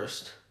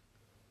worst.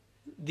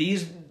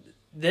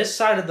 This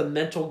side of the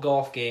mental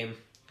golf game,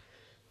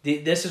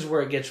 this is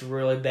where it gets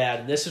really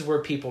bad, and this is where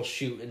people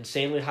shoot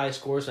insanely high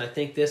scores, and I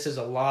think this is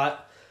a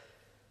lot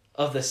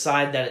of the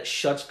side that it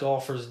shuts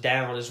golfers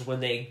down is when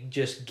they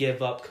just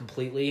give up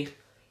completely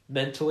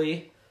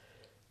mentally,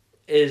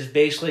 is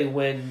basically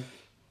when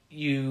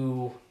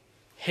you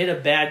hit a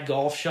bad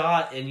golf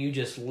shot and you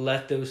just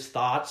let those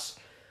thoughts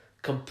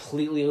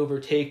completely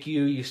overtake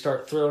you. You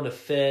start throwing a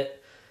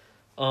fit.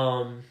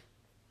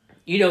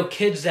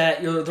 Kids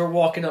that they're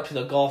walking up to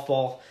the golf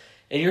ball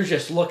and you're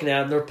just looking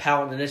at them, they're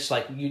pouting, and it's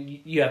like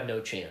you have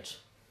no chance.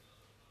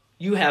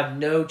 You have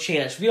no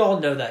chance. We all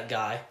know that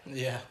guy.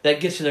 Yeah. That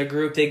gets in a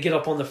group, they get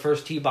up on the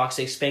first tee box,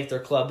 they spank their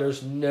club.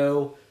 There's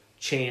no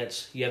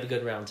chance you have a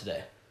good round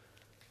today.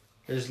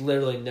 There's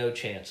literally no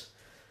chance.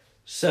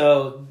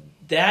 So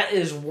that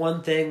is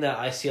one thing that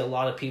I see a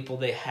lot of people,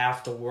 they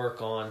have to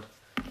work on.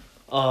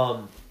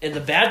 And the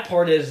bad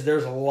part is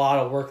there's a lot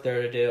of work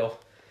there to do.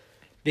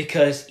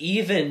 Because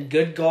even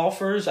good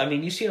golfers, I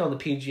mean, you see it on the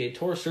PGA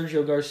Tour,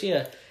 Sergio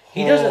Garcia,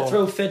 he doesn't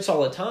throw fits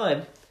all the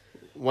time.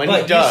 When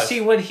but he does. You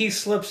see when he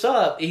slips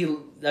up,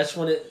 that's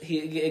when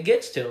it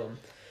gets to him.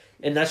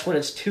 And that's when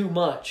it's too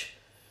much.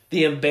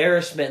 The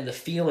embarrassment and the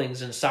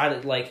feelings inside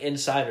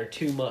are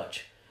too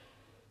much.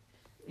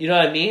 You know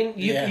what I mean?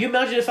 You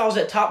imagine if I was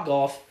at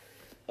Topgolf.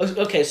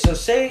 Okay, so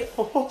say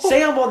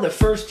I'm on the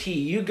first tee.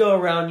 You go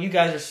around, you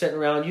guys are sitting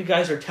around, you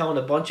guys are telling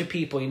a bunch of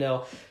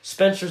people,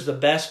 Spencer's the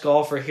best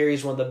golfer here.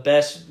 He's one of the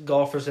best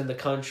golfers in the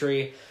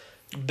country.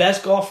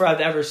 Best golfer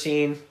I've ever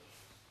seen.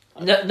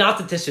 Not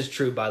that this is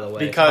true, by the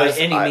way. Because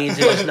by any means,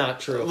 it is not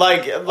true.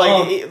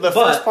 The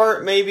first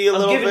part, maybe a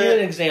little bit. I'm giving you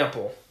an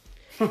example.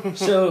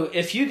 So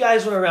if you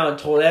guys went around and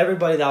told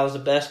everybody that I was the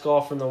best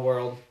golfer in the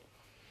world,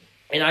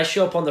 and I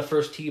show up on the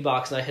first tee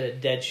box and I hit a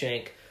dead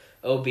shank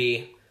OB,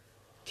 tee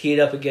it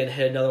up again,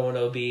 hit another one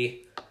OB.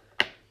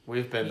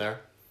 We've been there.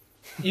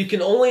 You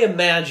can only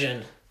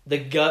imagine the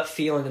gut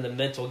feeling and the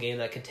mental game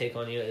that can take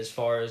on you as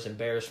far as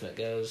embarrassment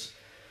goes.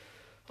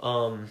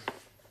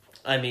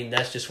 I mean,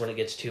 that's just when it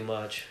gets too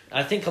much.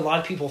 I think a lot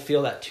of people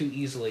feel that too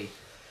easily.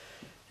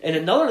 And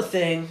another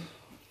thing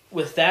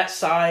with that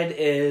side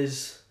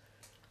is,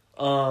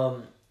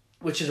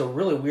 which is a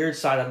really weird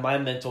side of my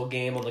mental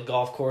game on the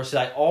golf course, is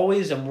I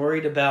always am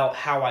worried about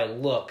how I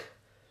look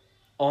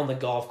on the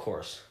golf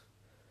course,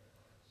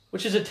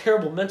 which is a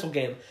terrible mental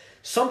game.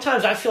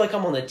 Sometimes I feel like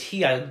I'm on the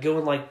tee, I go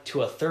in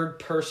to a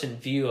third-person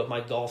view of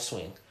my golf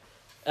swing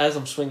as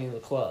I'm swinging the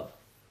club.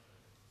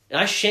 And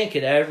I shank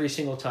it every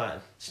single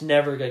time. It's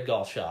never a good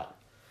golf shot.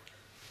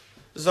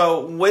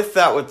 So with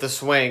the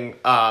swing,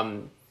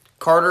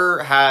 Carter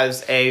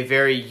has a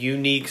very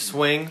unique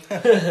swing.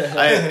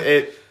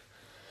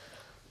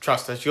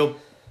 Trust us,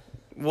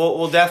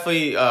 we'll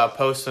definitely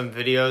post some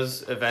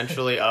videos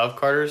eventually of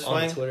Carter's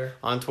swing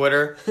on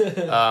Twitter,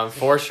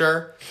 for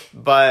sure.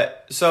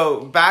 But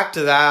so back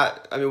to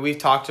that, I mean, we've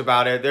talked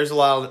about it. There's a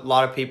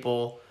lot of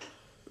people,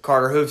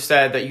 Carter, who've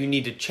said that you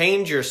need to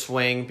change your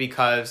swing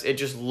because it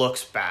just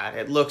looks bad.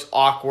 It looks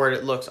awkward.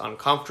 It looks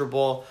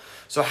uncomfortable.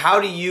 So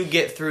how do you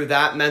get through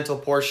that mental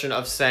portion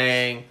of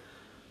saying,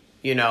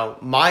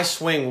 my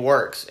swing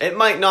works? It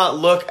might not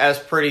look as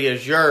pretty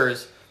as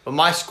yours, but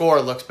my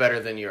score looks better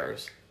than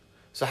yours.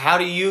 So how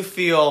do you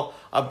feel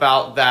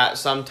about that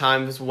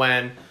sometimes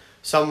when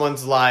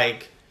someone's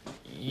like,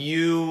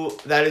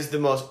 that is the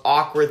most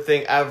awkward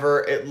thing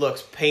ever. It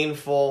looks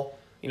painful.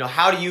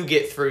 How do you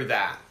get through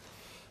that?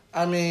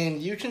 I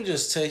mean, you can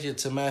just take it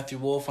to Matthew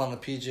Wolff on the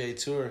PGA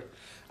Tour.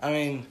 I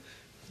mean,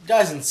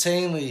 guy's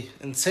insanely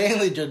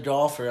good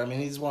golfer. I mean,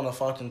 he's won a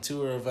fucking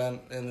tour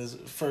event in his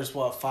first,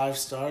 5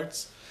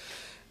 starts.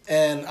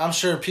 And I'm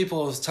sure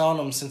people was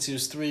telling him since he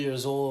was 3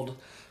 years old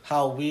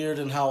how weird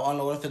and how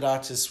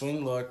unorthodox his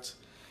swing looked.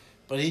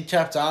 But he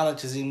kept on it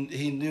because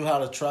he knew how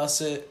to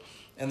trust it.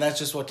 And that's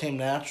just what came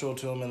natural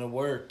to him, and it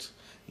worked.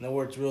 And it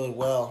worked really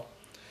well.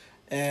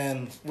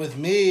 And with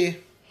me,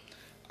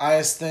 I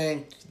just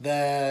think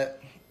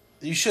that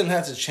you shouldn't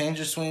have to change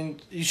your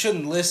swing. You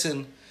shouldn't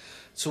listen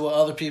to what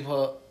other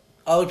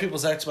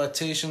people's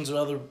expectations or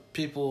other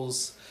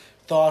people's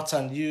thoughts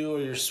on you or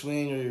your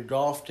swing or your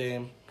golf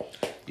game.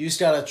 You just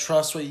gotta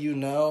trust what you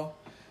know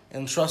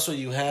and trust what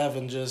you have,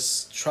 and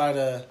just try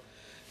to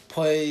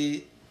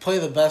play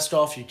the best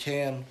golf you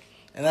can.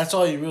 And that's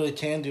all you really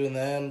can do in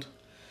the end.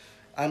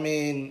 I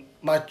mean,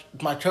 my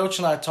coach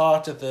and I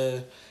talked at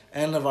the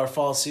end of our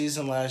fall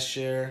season last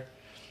year,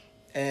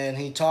 and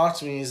he talked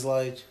to me. He's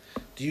like,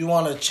 do you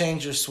want to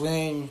change your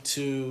swing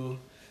to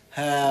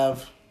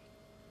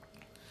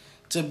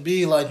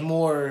be like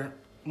more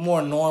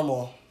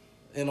normal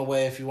in a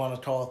way, if you want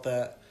to call it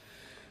that?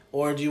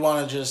 Or do you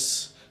want to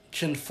just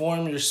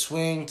conform your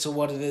swing to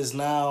what it is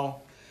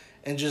now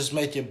and just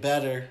make it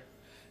better?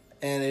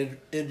 And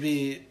it'd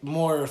be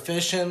more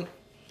efficient,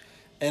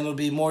 and it'll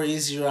be more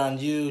easier on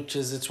you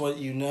because it's what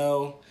you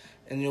know,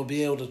 and you'll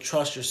be able to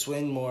trust your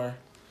swing more.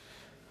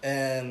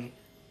 And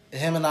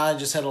him and I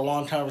just had a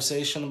long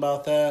conversation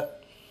about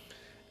that,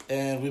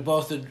 and we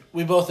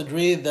both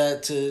agreed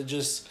that to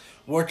just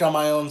work on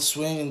my own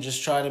swing and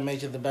just try to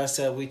make it the best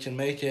that we can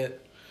make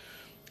it,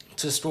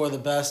 to score the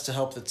best to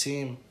help the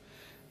team.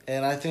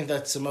 And I think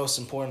that's the most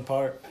important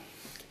part.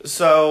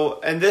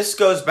 So, and this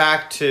goes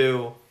back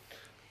to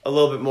a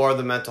little bit more of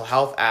the mental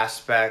health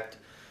aspect,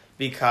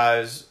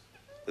 because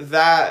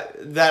that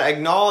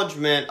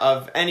acknowledgement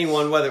of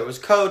anyone, whether it was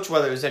coach,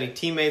 whether it was any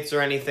teammates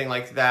or anything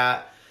like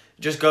that,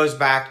 just goes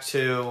back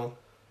to,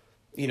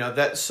 you know,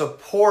 that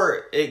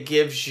support it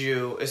gives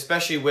you,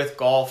 especially with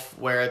golf,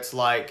 where it's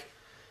like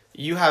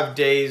you have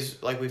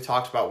days like we've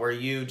talked about where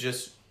you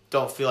just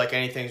don't feel like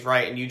anything's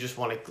right and you just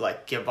want to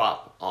like give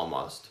up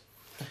almost.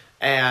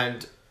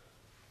 And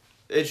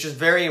it's just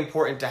very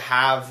important to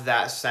have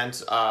that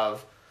sense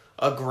of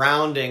a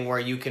grounding where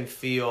you can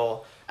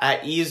feel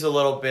at ease a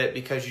little bit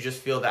because you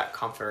just feel that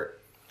comfort.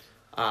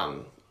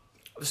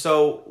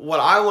 So what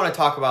I want to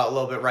talk about a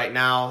little bit right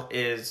now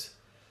is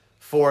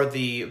for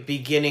the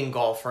beginning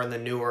golfer and the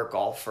newer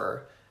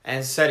golfer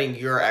and setting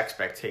your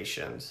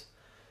expectations.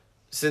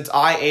 Since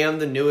I am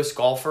the newest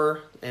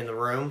golfer in the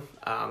room,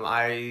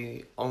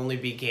 I only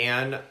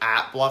began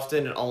at Bluffton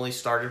and only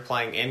started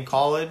playing in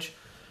college.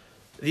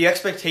 The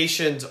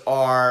expectations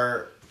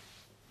are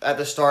at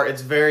the start.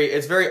 It's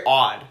very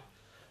odd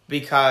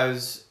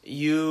because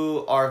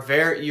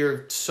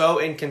you're so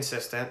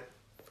inconsistent.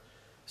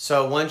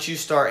 So once you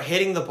start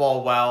hitting the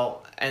ball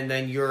well, and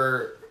then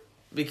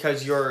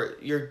because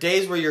your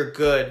days where you're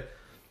good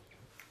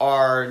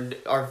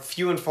are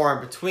few and far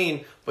in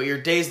between, but your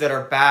days that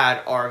are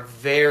bad are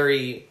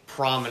very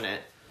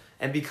prominent.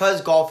 And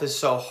because golf is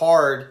so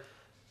hard,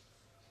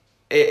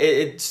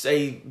 it's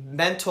a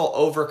mental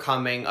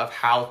overcoming of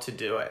how to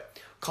do it.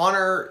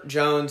 Connor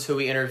Jones, who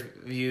we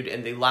interviewed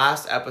in the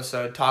last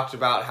episode, talked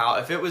about how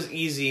if it was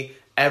easy,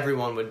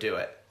 everyone would do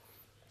it.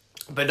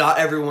 But not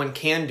everyone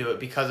can do it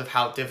because of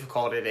how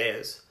difficult it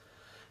is.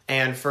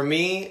 And for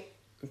me,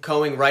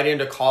 going right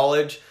into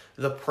college,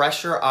 the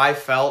pressure I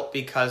felt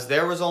because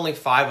there was only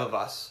 5 of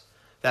us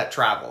that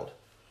traveled.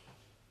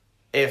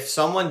 If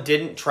someone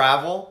didn't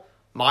travel,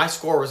 my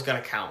score was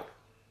going to count.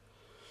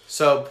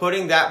 So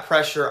putting that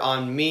pressure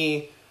on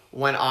me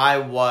when I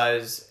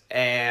was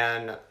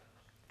an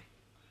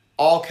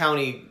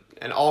all-county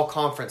and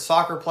all-conference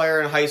soccer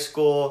player in high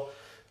school,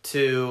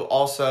 to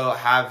also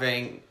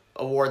having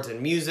awards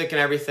in music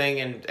and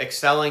everything and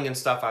excelling in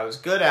stuff I was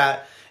good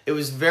at, it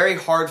was very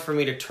hard for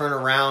me to turn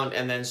around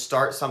and then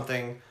start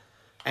something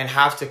and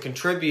have to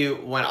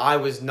contribute when I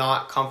was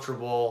not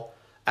comfortable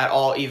at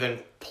all even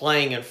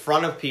playing in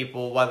front of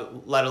people,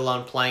 let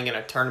alone playing in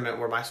a tournament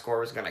where my score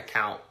was going to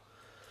count.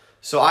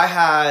 So I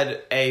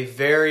had a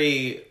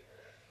very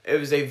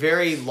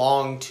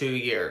long 2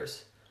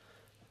 years.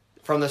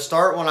 From the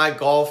start when I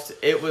golfed,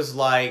 it was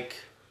like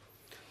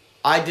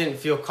I didn't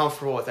feel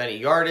comfortable with any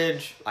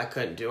yardage. I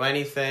couldn't do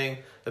anything.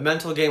 The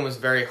mental game was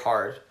very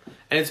hard.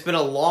 And it's been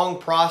a long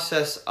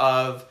process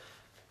of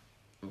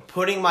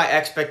putting my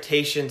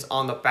expectations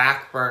on the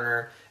back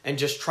burner and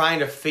just trying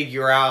to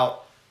figure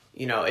out,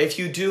 you know, if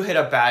you do hit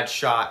a bad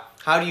shot,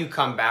 how do you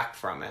come back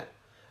from it?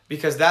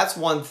 Because that's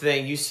one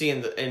thing you see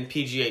in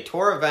PGA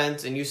Tour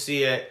events, and you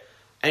see it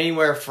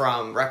anywhere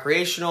from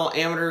recreational,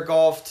 amateur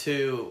golf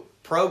to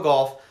pro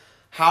golf,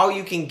 how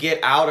you can get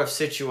out of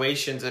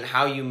situations and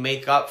how you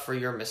make up for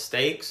your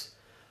mistakes.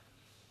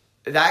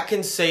 That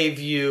can save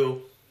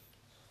you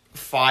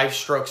 5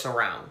 strokes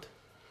around.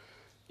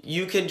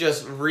 You can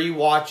just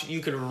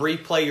you can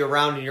replay your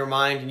round in your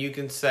mind, and you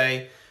can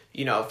say,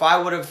 you know, if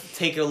I would have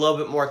taken a little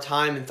bit more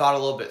time and thought a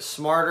little bit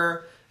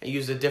smarter and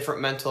used a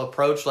different mental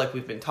approach like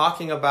we've been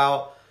talking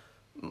about,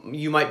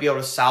 you might be able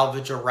to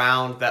salvage a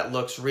round that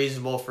looks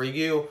reasonable for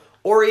you,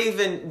 or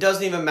even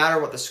doesn't even matter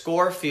what the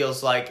score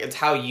feels like, it's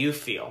how you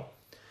feel.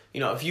 You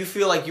know, if you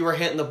feel like you were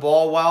hitting the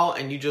ball well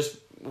and you just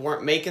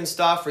weren't making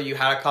stuff, or you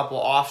had a couple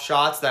off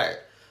shots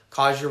that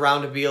caused your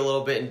round to be a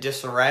little bit in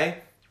disarray,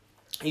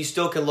 you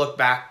still can look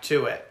back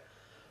to it.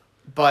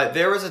 But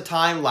there was a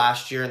time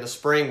last year in the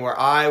spring where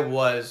I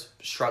was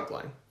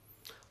struggling.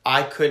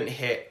 I couldn't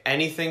hit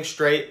anything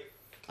straight.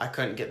 I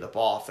couldn't get the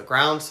ball off the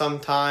ground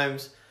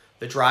sometimes.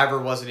 The driver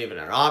wasn't even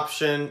an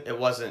option. It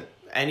wasn't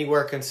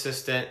anywhere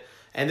consistent.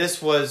 And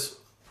this was,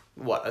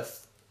 a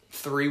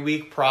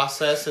 3-week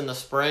process in the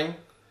spring,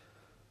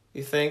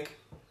 you think?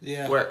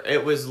 Yeah. Where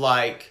it was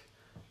like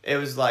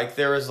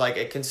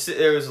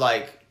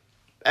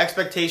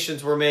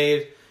expectations were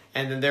made,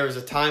 and then there was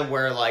a time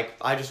where like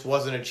I just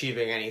wasn't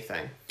achieving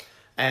anything.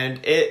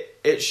 And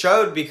it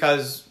showed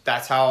because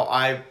that's how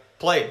I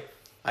played.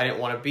 I didn't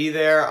want to be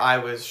there. I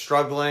was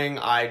struggling.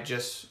 I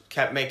just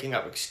kept making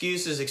up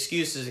excuses.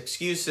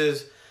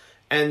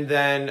 And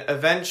then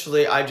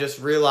eventually I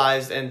just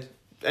realized and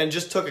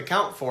just took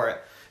account for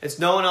it. It's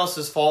no one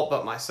else's fault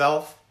but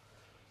myself.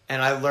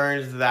 And I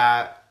learned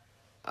that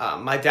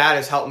my dad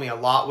has helped me a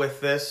lot with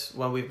this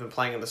when we've been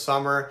playing in the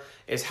summer,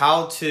 is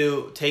how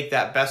to take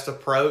that best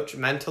approach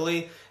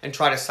mentally and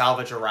try to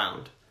salvage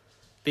around.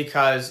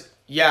 Because,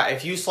 yeah,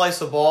 if you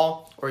slice a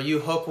ball or you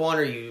hook one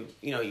or you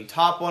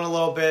top one a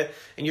little bit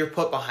and you're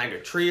put behind a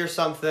tree or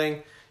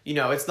something,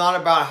 it's not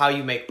about how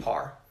you make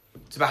par.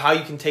 It's about how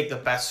you can take the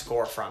best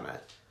score from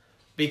it.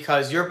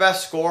 Because your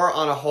best score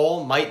on a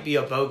hole might be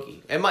a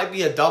bogey. It might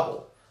be a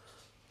double.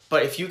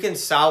 But if you can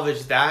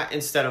salvage that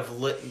instead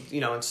of,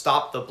 and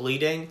stop the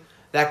bleeding,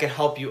 that can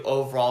help you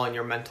overall in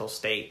your mental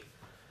state.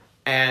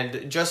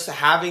 And just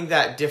having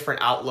that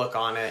different outlook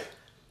on it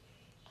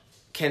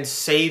can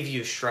save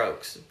you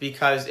strokes.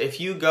 Because if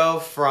you go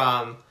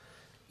from,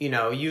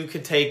 you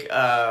could take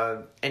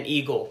an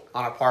eagle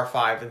on a par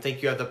 5 and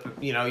think you have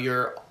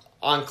you're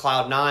on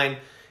cloud 9,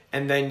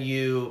 and then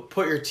you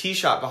put your tee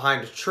shot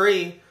behind a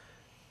tree,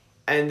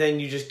 and then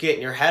you just get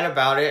in your head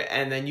about it,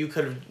 and then you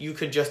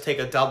could just take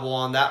a double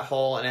on that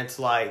hole, and it's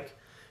like,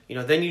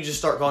 then you just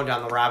start going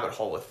down the rabbit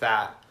hole with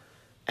that.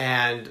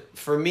 And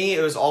for me,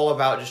 it was all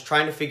about just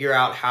trying to figure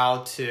out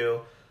how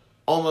to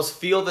almost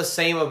feel the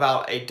same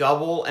about a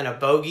double and a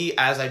bogey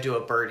as I do a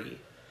birdie.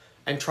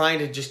 And trying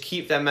to just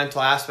keep that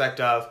mental aspect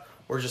of,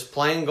 we're just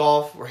playing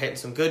golf, we're hitting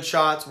some good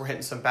shots, we're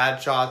hitting some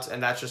bad shots,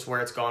 and that's just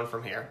where it's going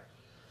from here.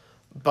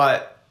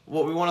 But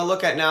what we want to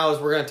look at now is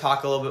we're going to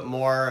talk a little bit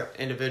more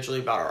individually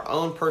about our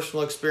own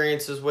personal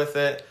experiences with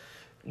it,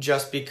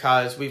 just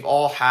because we've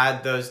all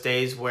had those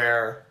days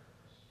where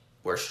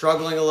we're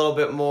struggling a little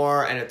bit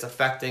more and it's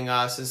affecting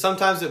us. And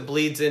sometimes it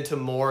bleeds into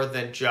more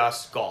than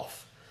just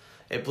golf.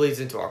 It bleeds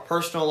into our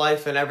personal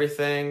life and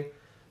everything.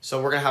 So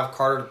we're going to have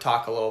Carter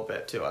talk a little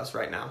bit to us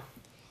right now.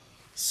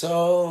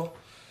 So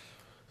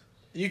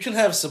you can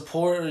have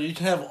support, or you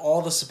can have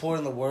all the support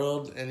in the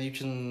world, and you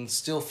can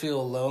still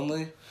feel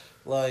lonely.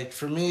 Like,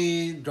 for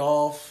me,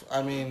 golf,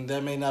 that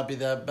may not be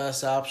that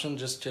best option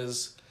just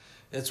because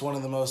it's one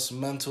of the most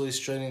mentally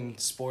straining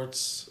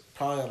sports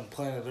probably on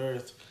planet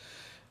Earth.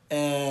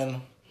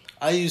 And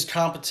I use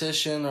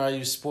competition, or I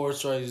use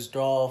sports, or I use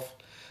golf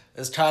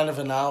as kind of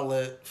an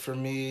outlet for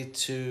me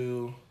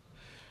to,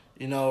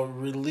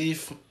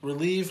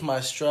 relieve my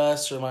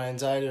stress or my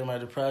anxiety or my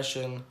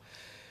depression.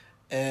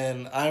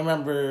 And I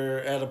remember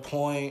at a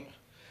point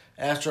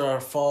after our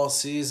fall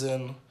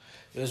season,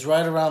 it was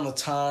right around the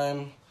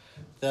time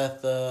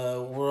that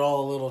we're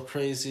all a little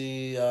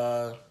crazy.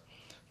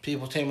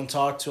 People came and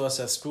talked to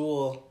us at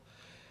school,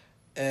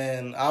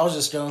 and I was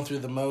just going through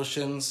the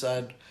motions.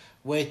 I'd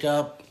wake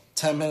up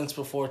 10 minutes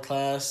before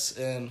class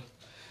and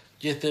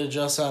get there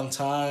just on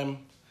time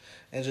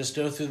and just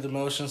go through the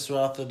motions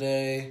throughout the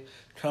day,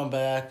 come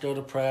back, go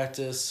to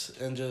practice,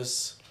 and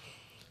just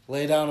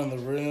lay down in the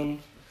room.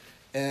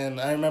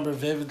 And I remember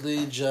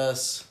vividly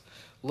just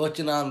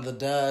looking on the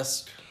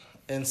desk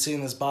and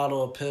seeing this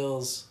bottle of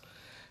pills.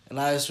 And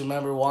I just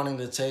remember wanting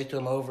to take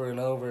them over and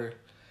over.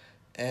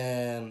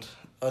 And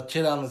a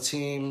kid on the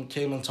team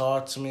came and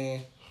talked to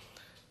me.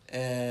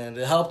 And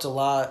it helped a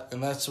lot.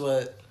 And that's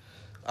what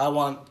I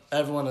want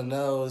everyone to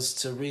know, is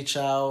to reach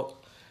out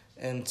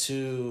and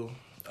to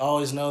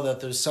always know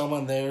that there's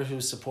someone there who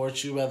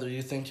supports you, whether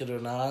you think it or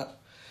not.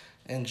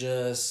 And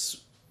just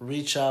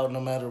reach out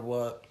no matter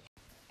what.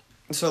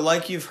 So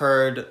like you've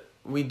heard,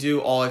 we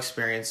do all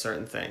experience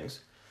certain things.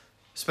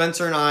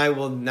 Spencer and I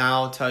will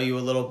now tell you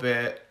a little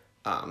bit,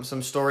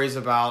 some stories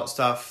about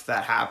stuff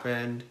that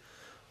happened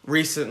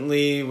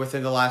recently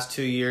within the last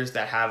 2 years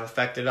that have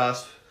affected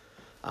us.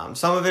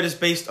 Some of it is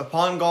based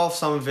upon golf,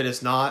 some of it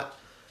is not.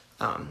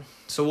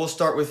 So we'll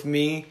start with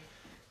me.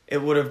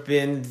 It would have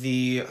been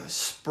the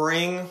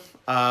spring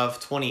of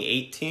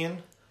 2018.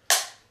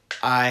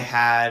 I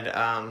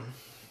had...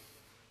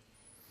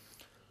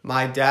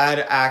 my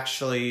dad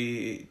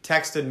actually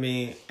texted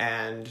me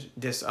and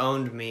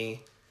disowned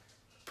me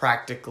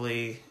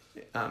practically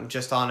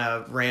just on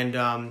a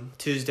random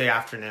Tuesday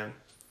afternoon.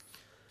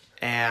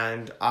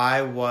 And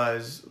I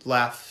was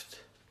left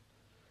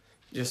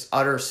just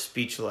utter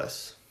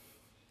speechless.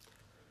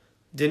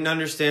 Didn't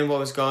understand what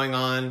was going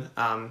on.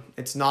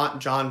 It's not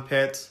John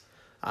Pitts.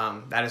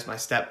 That is my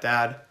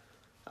stepdad.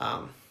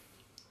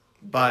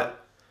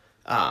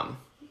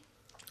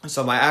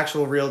 So my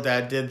actual real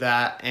dad did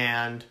that,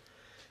 and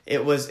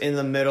it was in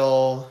the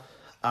middle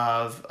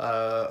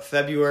of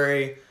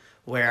February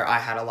where I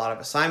had a lot of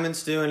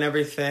assignments due and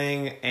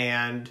everything,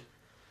 and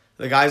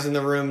the guys in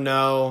the room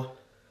know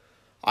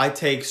I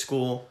take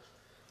school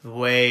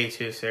way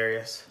too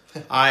serious.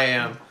 I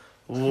am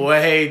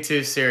way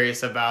too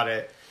serious about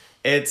it.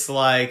 It's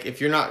like,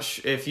 if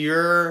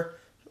you're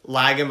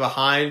lagging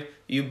behind,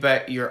 you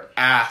bet your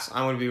ass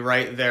I'm going to be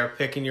right there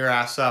picking your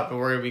ass up, and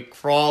we're going to be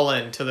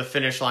crawling to the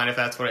finish line if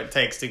that's what it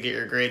takes to get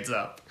your grades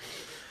up.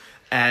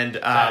 And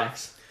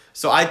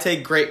So I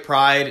take great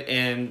pride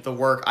in the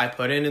work I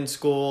put in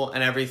school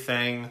and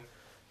everything.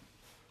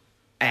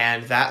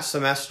 And that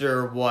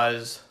semester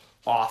was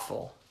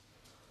awful.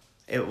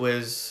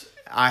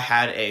 I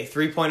had a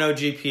 3.0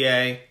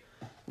 GPA,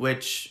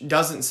 which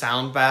doesn't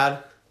sound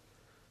bad.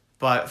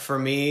 But for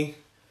me,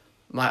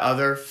 my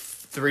other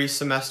 3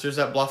 semesters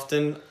at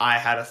Bluffton, I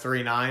had a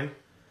 3.9.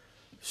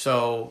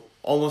 So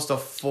almost a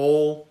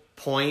full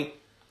point,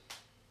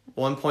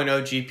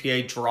 1.0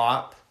 GPA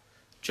drop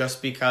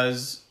just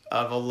because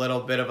of a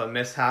little bit of a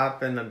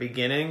mishap in the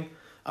beginning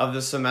of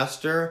the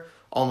semester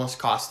almost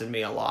costed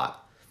me a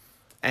lot.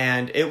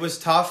 And it was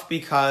tough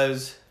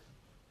because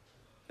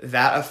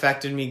that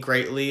affected me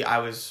greatly. I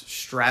was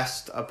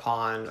stressed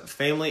upon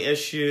family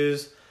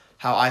issues,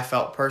 how I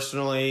felt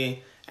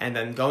personally, and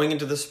then going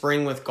into the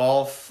spring with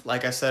golf,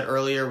 like I said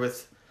earlier,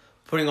 with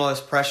putting all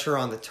this pressure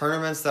on the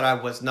tournaments that I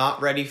was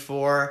not ready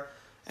for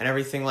and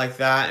everything like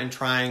that, and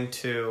trying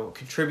to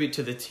contribute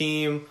to the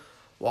team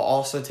while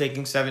also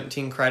taking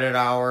 17 credit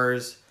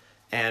hours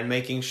and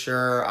making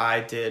sure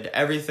I did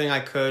everything I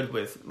could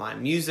with my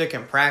music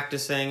and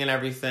practicing and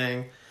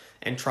everything,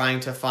 and trying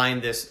to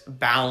find this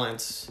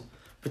balance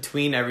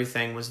between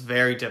everything was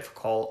very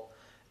difficult.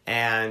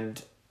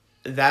 And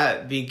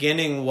that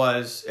beginning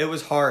was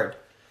hard.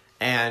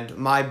 And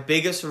my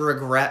biggest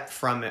regret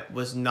from it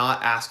was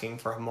not asking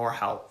for more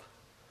help.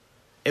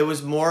 It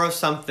was more of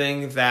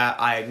something that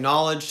I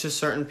acknowledged to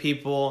certain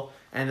people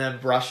and then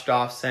brushed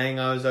off saying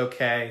I was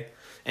okay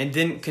and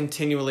didn't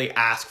continually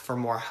ask for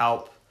more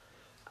help.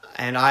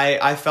 And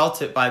I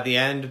felt it by the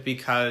end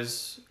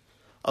because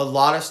a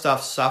lot of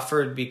stuff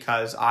suffered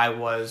because I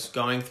was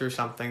going through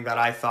something that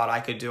I thought I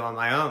could do on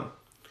my own.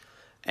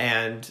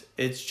 And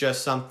it's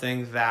just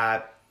something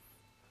that,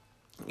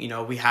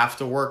 we have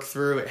to work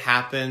through. It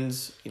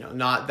happens,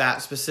 not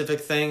that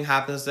specific thing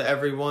happens to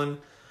everyone,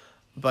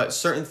 but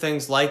certain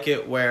things like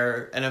it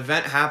where an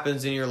event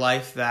happens in your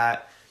life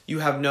that you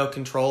have no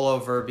control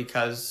over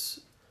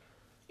because,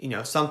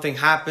 something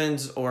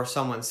happens or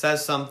someone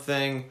says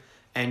something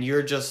and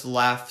you're just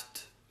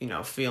left,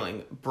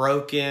 feeling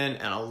broken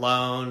and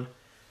alone.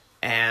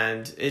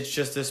 And it's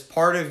just this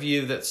part of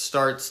you that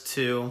starts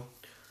to,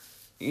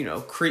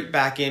 creep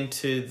back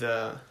into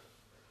the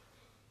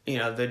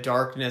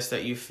darkness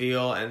that you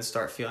feel and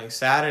start feeling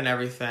sad and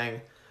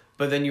everything.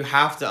 But then you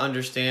have to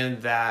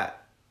understand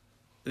that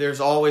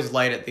there's always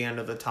light at the end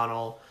of the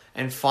tunnel,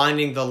 and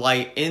finding the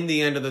light in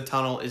the end of the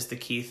tunnel is the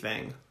key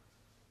thing.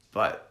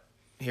 But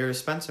here's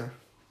Spencer.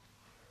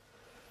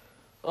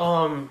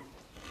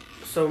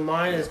 So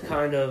mine is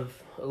kind of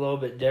a little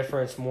bit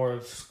different. It's more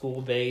of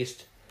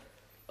school-based.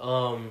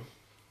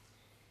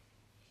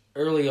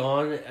 Early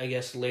on, I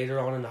guess later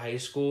on in high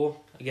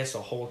school, I guess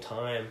the whole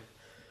time,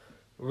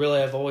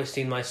 really I've always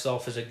seen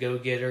myself as a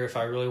go-getter. If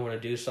I really want to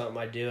do something,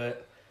 I do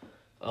it.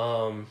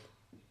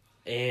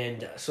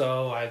 And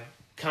so I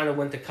kind of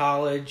went to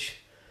college,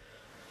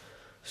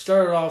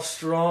 started off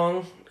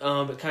strong,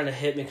 but kind of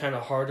hit me kind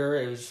of harder.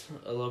 It was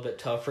a little bit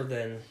tougher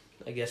than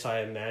I guess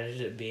I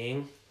imagined it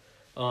being.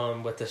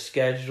 With the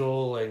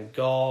schedule and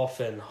golf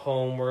and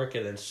homework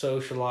and then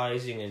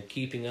socializing and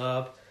keeping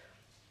up.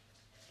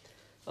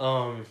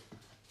 About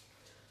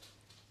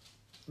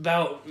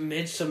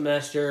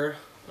mid-semester,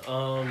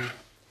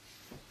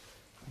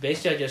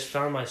 basically I just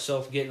found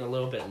myself getting a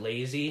little bit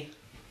lazy,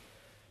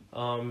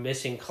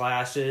 missing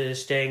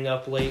classes, staying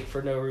up late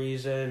for no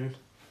reason,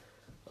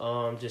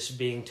 just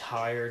being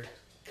tired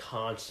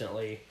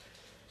constantly.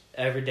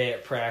 Every day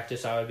at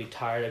practice, I would be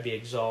tired, I'd be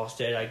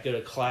exhausted. I'd go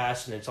to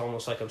class, and it's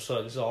almost like I'm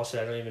so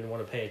exhausted I don't even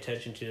want to pay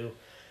attention to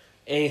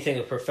anything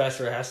a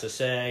professor has to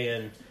say.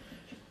 And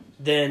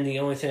then the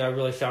only thing I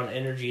really found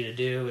energy to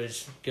do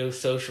is go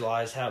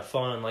socialize, have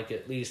fun. Like,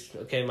 at least,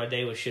 okay, my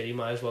day was shitty,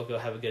 might as well go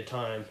have a good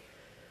time.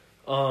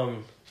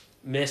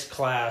 Miss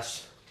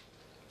class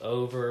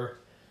over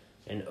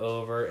and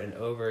over and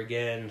over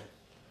again.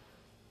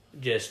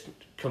 Just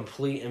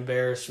complete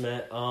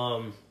embarrassment.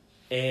 And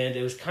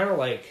it was kind of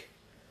like,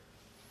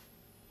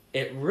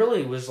 it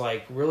really was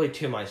like really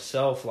to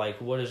myself, like,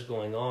 what is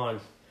going on?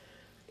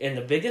 And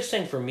the biggest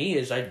thing for me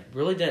is I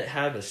really didn't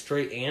have a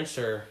straight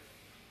answer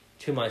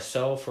to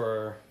myself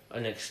or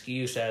an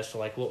excuse as to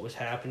like what was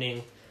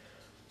happening.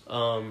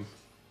 I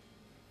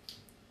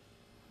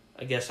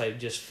guess I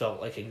just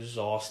felt like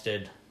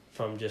exhausted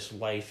from just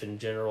life in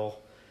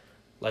general.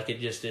 Like it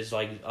just is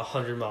like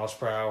 100 miles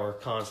per hour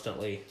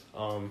constantly.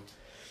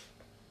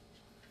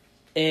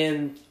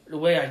 And the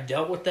way I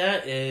dealt with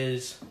that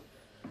is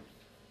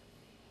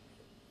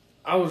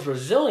I was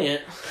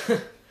resilient,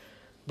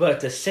 but at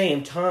the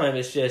same time,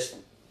 it's just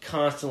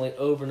constantly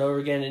over and over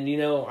again. And,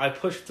 I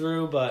pushed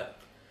through, but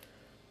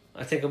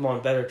I think I'm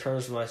on better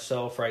terms with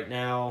myself right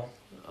now.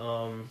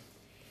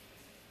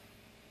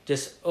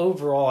 Just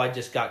overall, I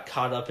just got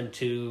caught up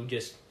into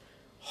just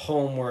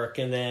homework.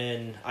 And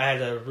then I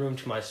had a room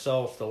to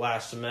myself the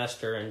last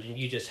semester, and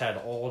you just had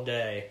all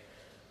day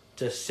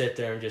to sit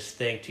there and just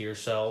think to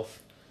yourself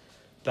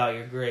about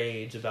your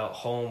grades, about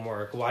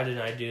homework. Why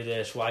didn't I do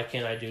this? Why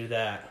can't I do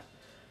that?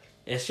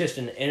 It's just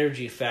an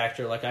energy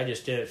factor. Like, I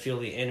just didn't feel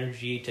the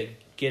energy to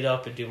get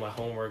up and do my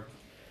homework,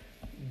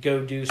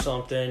 go do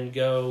something,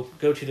 go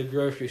to the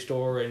grocery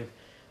store and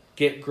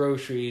get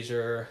groceries,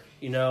 or,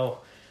 you know,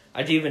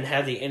 I'd even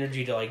have the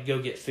energy to, like, go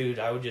get food.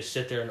 I would just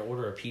sit there and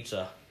order a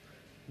pizza,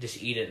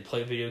 just eat it and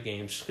play video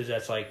games, because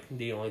that's, like,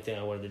 the only thing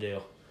I wanted to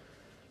do,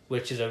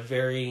 which is a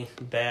very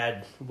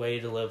bad way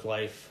to live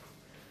life.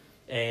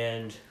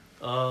 And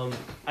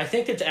I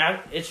think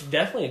it's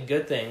definitely a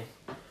good thing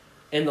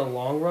in the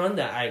long run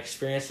that I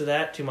experienced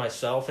that to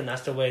myself, and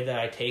that's the way that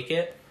I take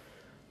it.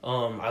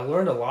 I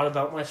learned a lot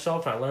about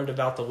myself, and I learned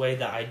about the way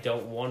that I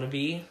don't want to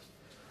be.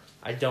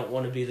 I don't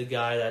want to be the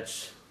guy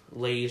that's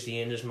lazy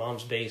in his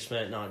mom's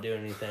basement, not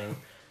doing anything.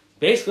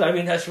 Basically, I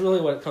mean, that's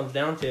really what it comes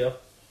down to.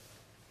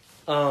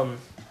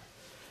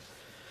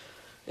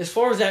 As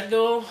far as that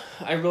go,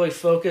 I really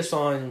focus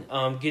on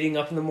getting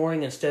up in the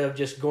morning instead of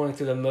just going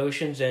through the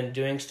motions and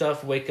doing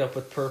stuff. Wake up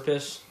with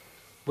purpose.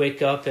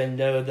 Wake up and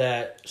know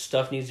that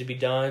stuff needs to be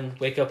done.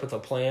 Wake up with a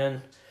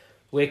plan.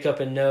 Wake up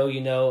and know, you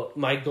know,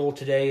 my goal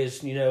today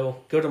is, you know,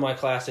 go to my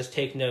classes,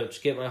 take notes,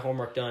 get my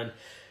homework done.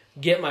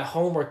 Get my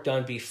homework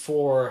done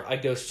before I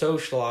go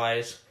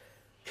socialize.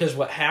 Because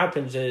what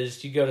happens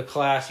is you go to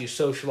class, you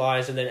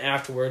socialize, and then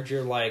afterwards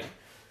you're like,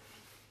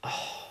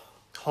 oh.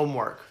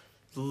 Homework.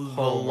 The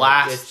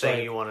last thing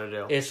like, you want to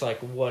do. It's like,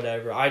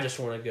 whatever. I just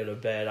want to go to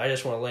bed. I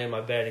just want to lay in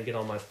my bed and get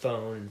on my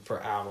phone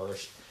for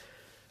hours.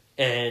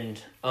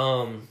 And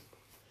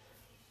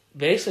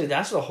basically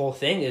that's the whole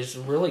thing, is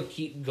really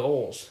keep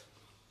goals.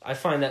 I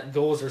find that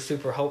goals are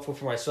super helpful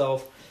for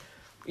myself.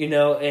 You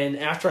know, and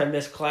after I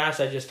missed class,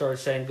 I just started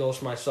setting goals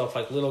for myself,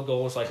 like little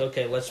goals, like,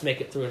 okay, let's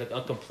make it through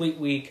a complete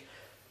week.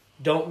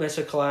 Don't miss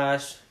a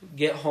class.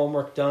 Get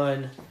homework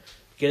done.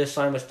 Get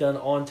assignments done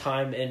on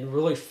time, and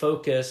really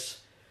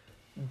focus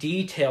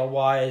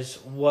detail-wise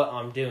what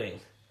I'm doing.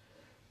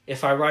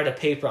 If I write a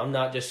paper, I'm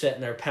not just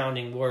sitting there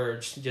pounding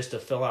words just to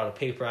fill out a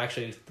paper. I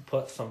actually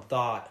put some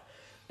thought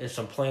and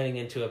some planning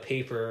into a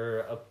paper, or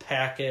a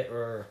packet,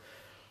 or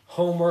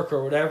homework,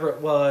 or whatever it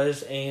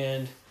was.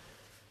 And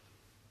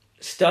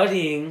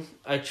studying,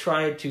 I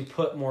tried to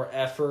put more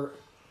effort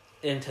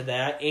into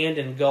that, and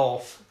in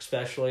golf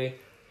especially.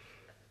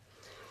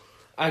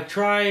 I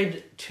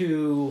tried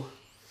to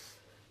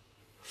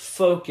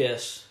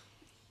focus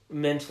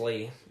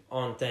mentally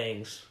on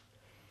things.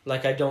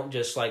 Like, I don't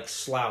just, like,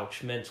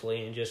 slouch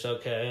mentally and just,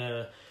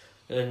 okay,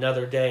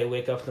 another day,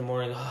 wake up in the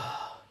morning,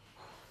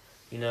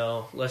 you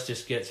know, let's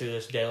just get through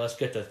this day. Let's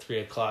get to 3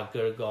 o'clock,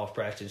 go to golf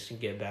practice, and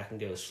get back and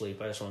go to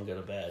sleep. I just want to go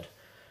to bed.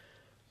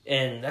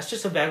 And that's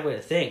just a bad way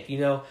to think, you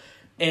know.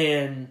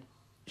 And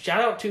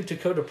shout out to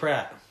Dakota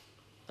Pratt.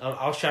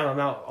 I'll shout him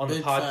out on the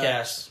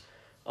podcast.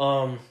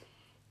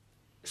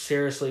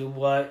 Seriously,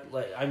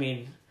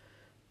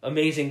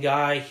 amazing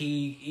guy.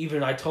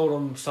 I told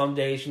him some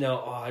days, you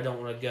know, I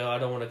don't want to go. I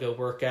don't want to go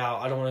work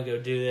out. I don't want to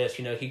go do this.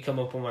 You know, he'd come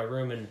up in my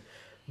room and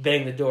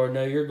bang the door.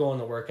 No, you're going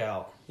to work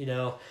out, you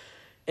know.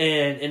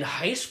 And in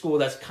high school,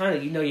 that's kind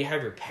of, you know, you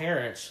have your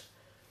parents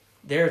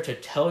there to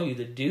tell you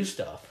to do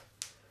stuff.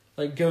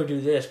 Like, go do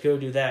this, go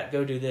do that,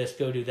 go do this,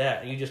 go do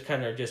that. And you just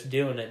kind of just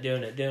doing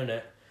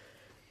it.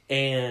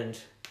 And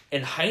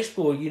in high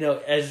school, you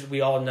know, as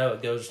we all know,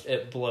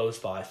 it blows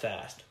by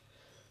fast.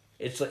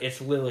 It's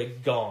literally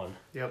gone.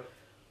 Yep.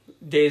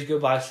 Days go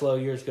by slow,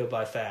 years go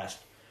by fast.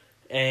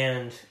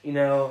 And, you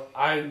know,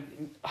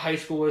 high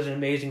school was an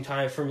amazing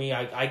time for me.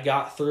 I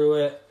got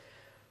through it.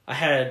 I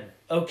had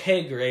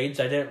okay grades.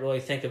 I didn't really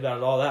think about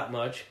it all that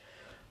much.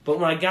 But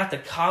when I got to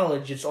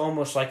college, it's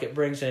almost like it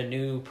brings in a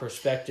new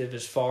perspective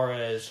as far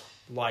as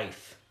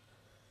life.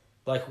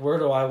 Like, where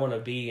do I want to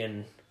be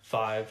in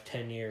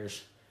 5-10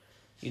 years?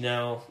 You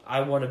know,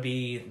 I want to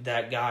be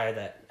that guy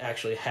that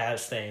actually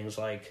has things.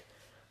 Like,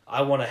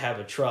 I want to have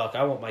a truck.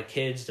 I want my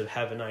kids to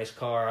have a nice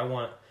car. I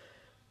want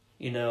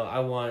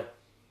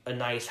a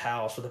nice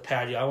house with a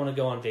patio. I want to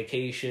go on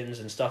vacations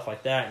and stuff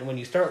like that. And when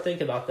you start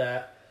thinking about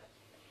that,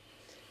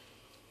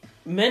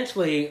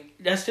 mentally,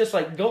 that's just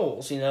like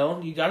goals, you know?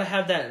 You got to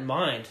have that in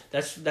mind.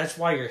 That's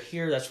why you're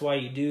here. That's why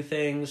you do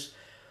things.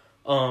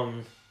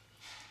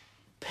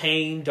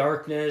 Pain,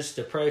 darkness,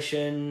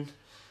 depression,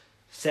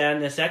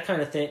 sadness, that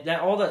kind of thing.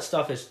 All that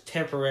stuff is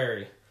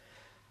temporary.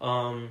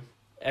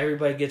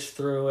 Everybody gets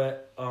through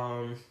it.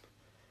 And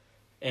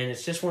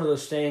it's just one of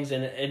those things.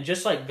 And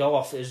just like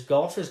golf is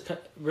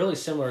really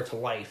similar to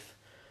life.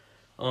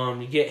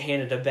 You get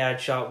handed a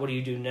bad shot. What do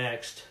you do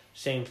next?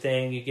 Same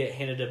thing. You get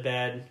handed a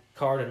bad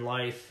card in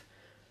life.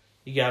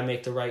 You got to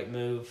make the right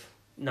move,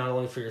 not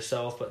only for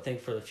yourself, but think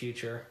for the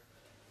future.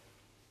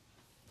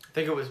 I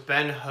think it was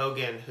Ben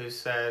Hogan who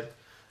said,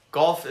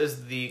 golf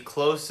is the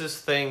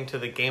closest thing to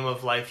the game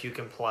of life you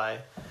can play.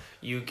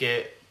 You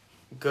get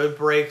good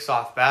breaks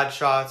off bad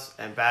shots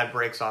and bad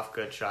breaks off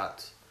good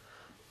shots.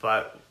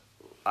 But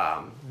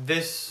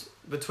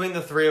between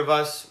the three of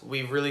us,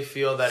 we really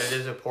feel that it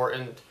is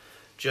important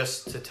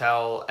just to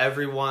tell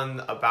everyone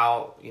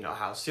about, you know,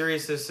 how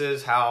serious this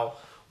is, how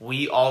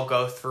we all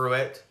go through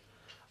it.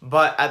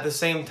 But at the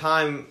same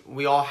time,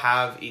 we all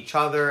have each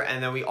other,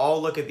 and then we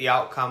all look at the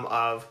outcome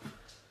of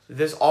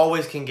this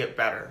always can get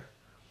better.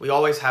 We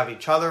always have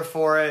each other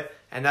for it,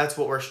 And that's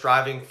what we're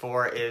striving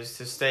for, is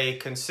to stay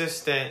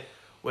consistent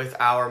with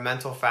our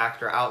mental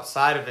factor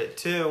outside of it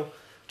too,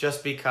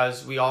 just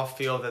because we all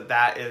feel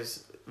that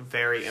is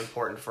very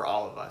important for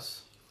all of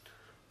us.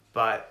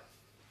 But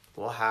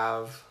we'll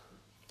have...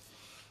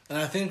 And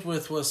I think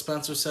with what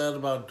Spencer said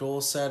about goal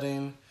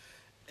setting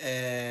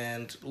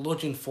and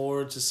looking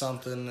forward to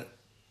something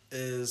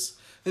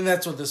I think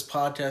that's what this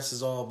podcast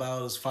is all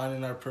about, is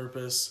finding our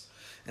purpose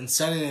and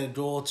setting a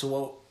goal to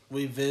what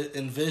we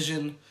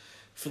envision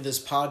for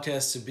this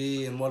podcast to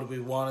be and what we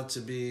want it to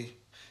be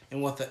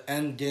and what the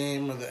end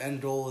game or the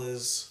end goal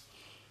is.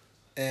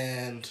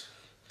 And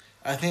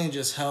I think it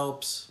just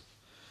helps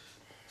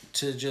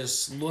to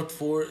just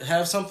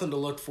have something to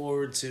look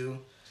forward to.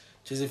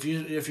 Because if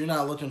you're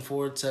not looking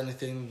forward to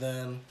anything,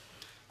 then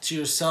to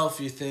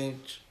yourself you think,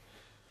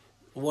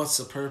 what's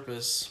the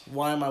purpose?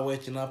 Why am I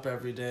waking up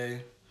every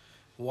day?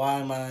 Why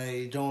am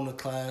I going to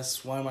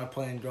class? Why am I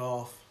playing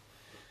golf?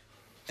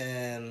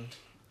 And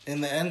in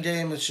the end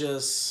game, it's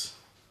just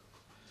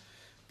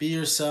be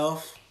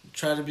yourself.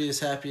 Try to be as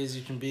happy as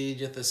you can be.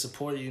 Get the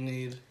support you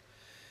need.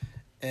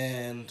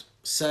 And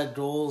set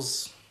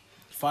goals.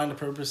 Find a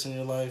purpose in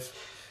your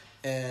life.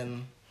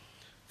 And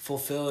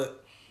fulfill it.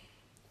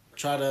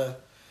 Try to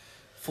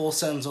full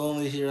sends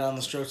only here on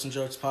the Strokes and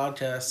Jokes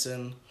podcast.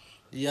 And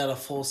you gotta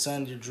full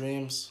send your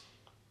dreams.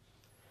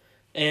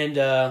 And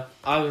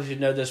obviously,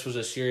 know this was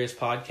a serious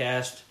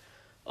podcast.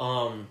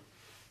 Normal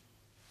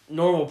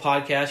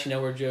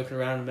podcast, we're joking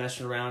around and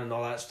messing around and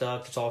all that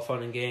stuff. It's all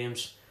fun and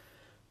games.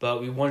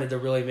 But we wanted to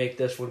really make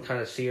this one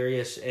kind of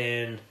serious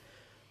and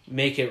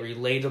make it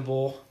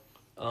relatable,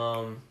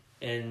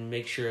 and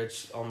make sure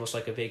it's almost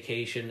like a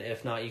vacation.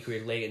 If not, you can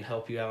relate and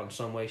help you out in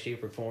some way,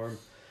 shape, or form.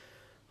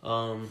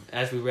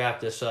 As we wrap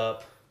this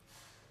up,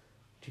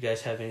 do you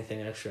guys have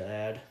anything extra to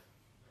add?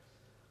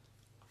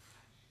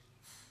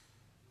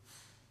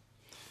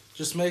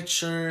 Just make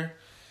sure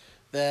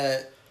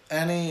that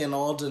any and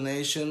all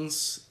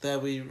donations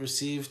that we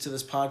receive to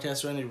this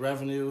podcast or any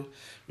revenue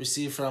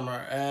received from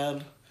our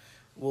ad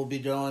will be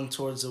going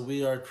towards the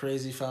We Are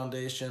Crazy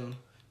Foundation,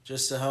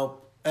 just to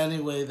help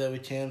any way that we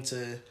can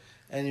to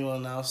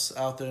anyone else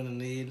out there in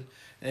need.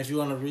 And if you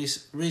want to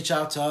reach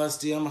out to us,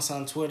 DM us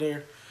on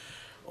Twitter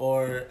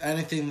or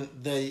anything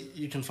that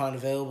you can find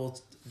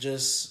available,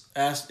 just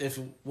ask if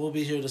we'll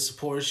be here to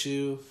support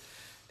you.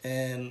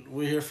 And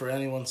we're here for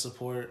anyone's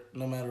support,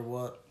 no matter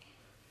what.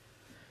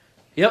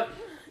 Yep.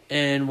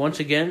 And once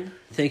again,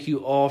 thank you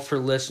all for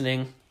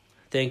listening.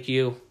 Thank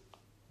you.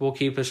 We'll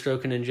keep us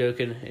stroking and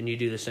joking, and you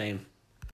do the same.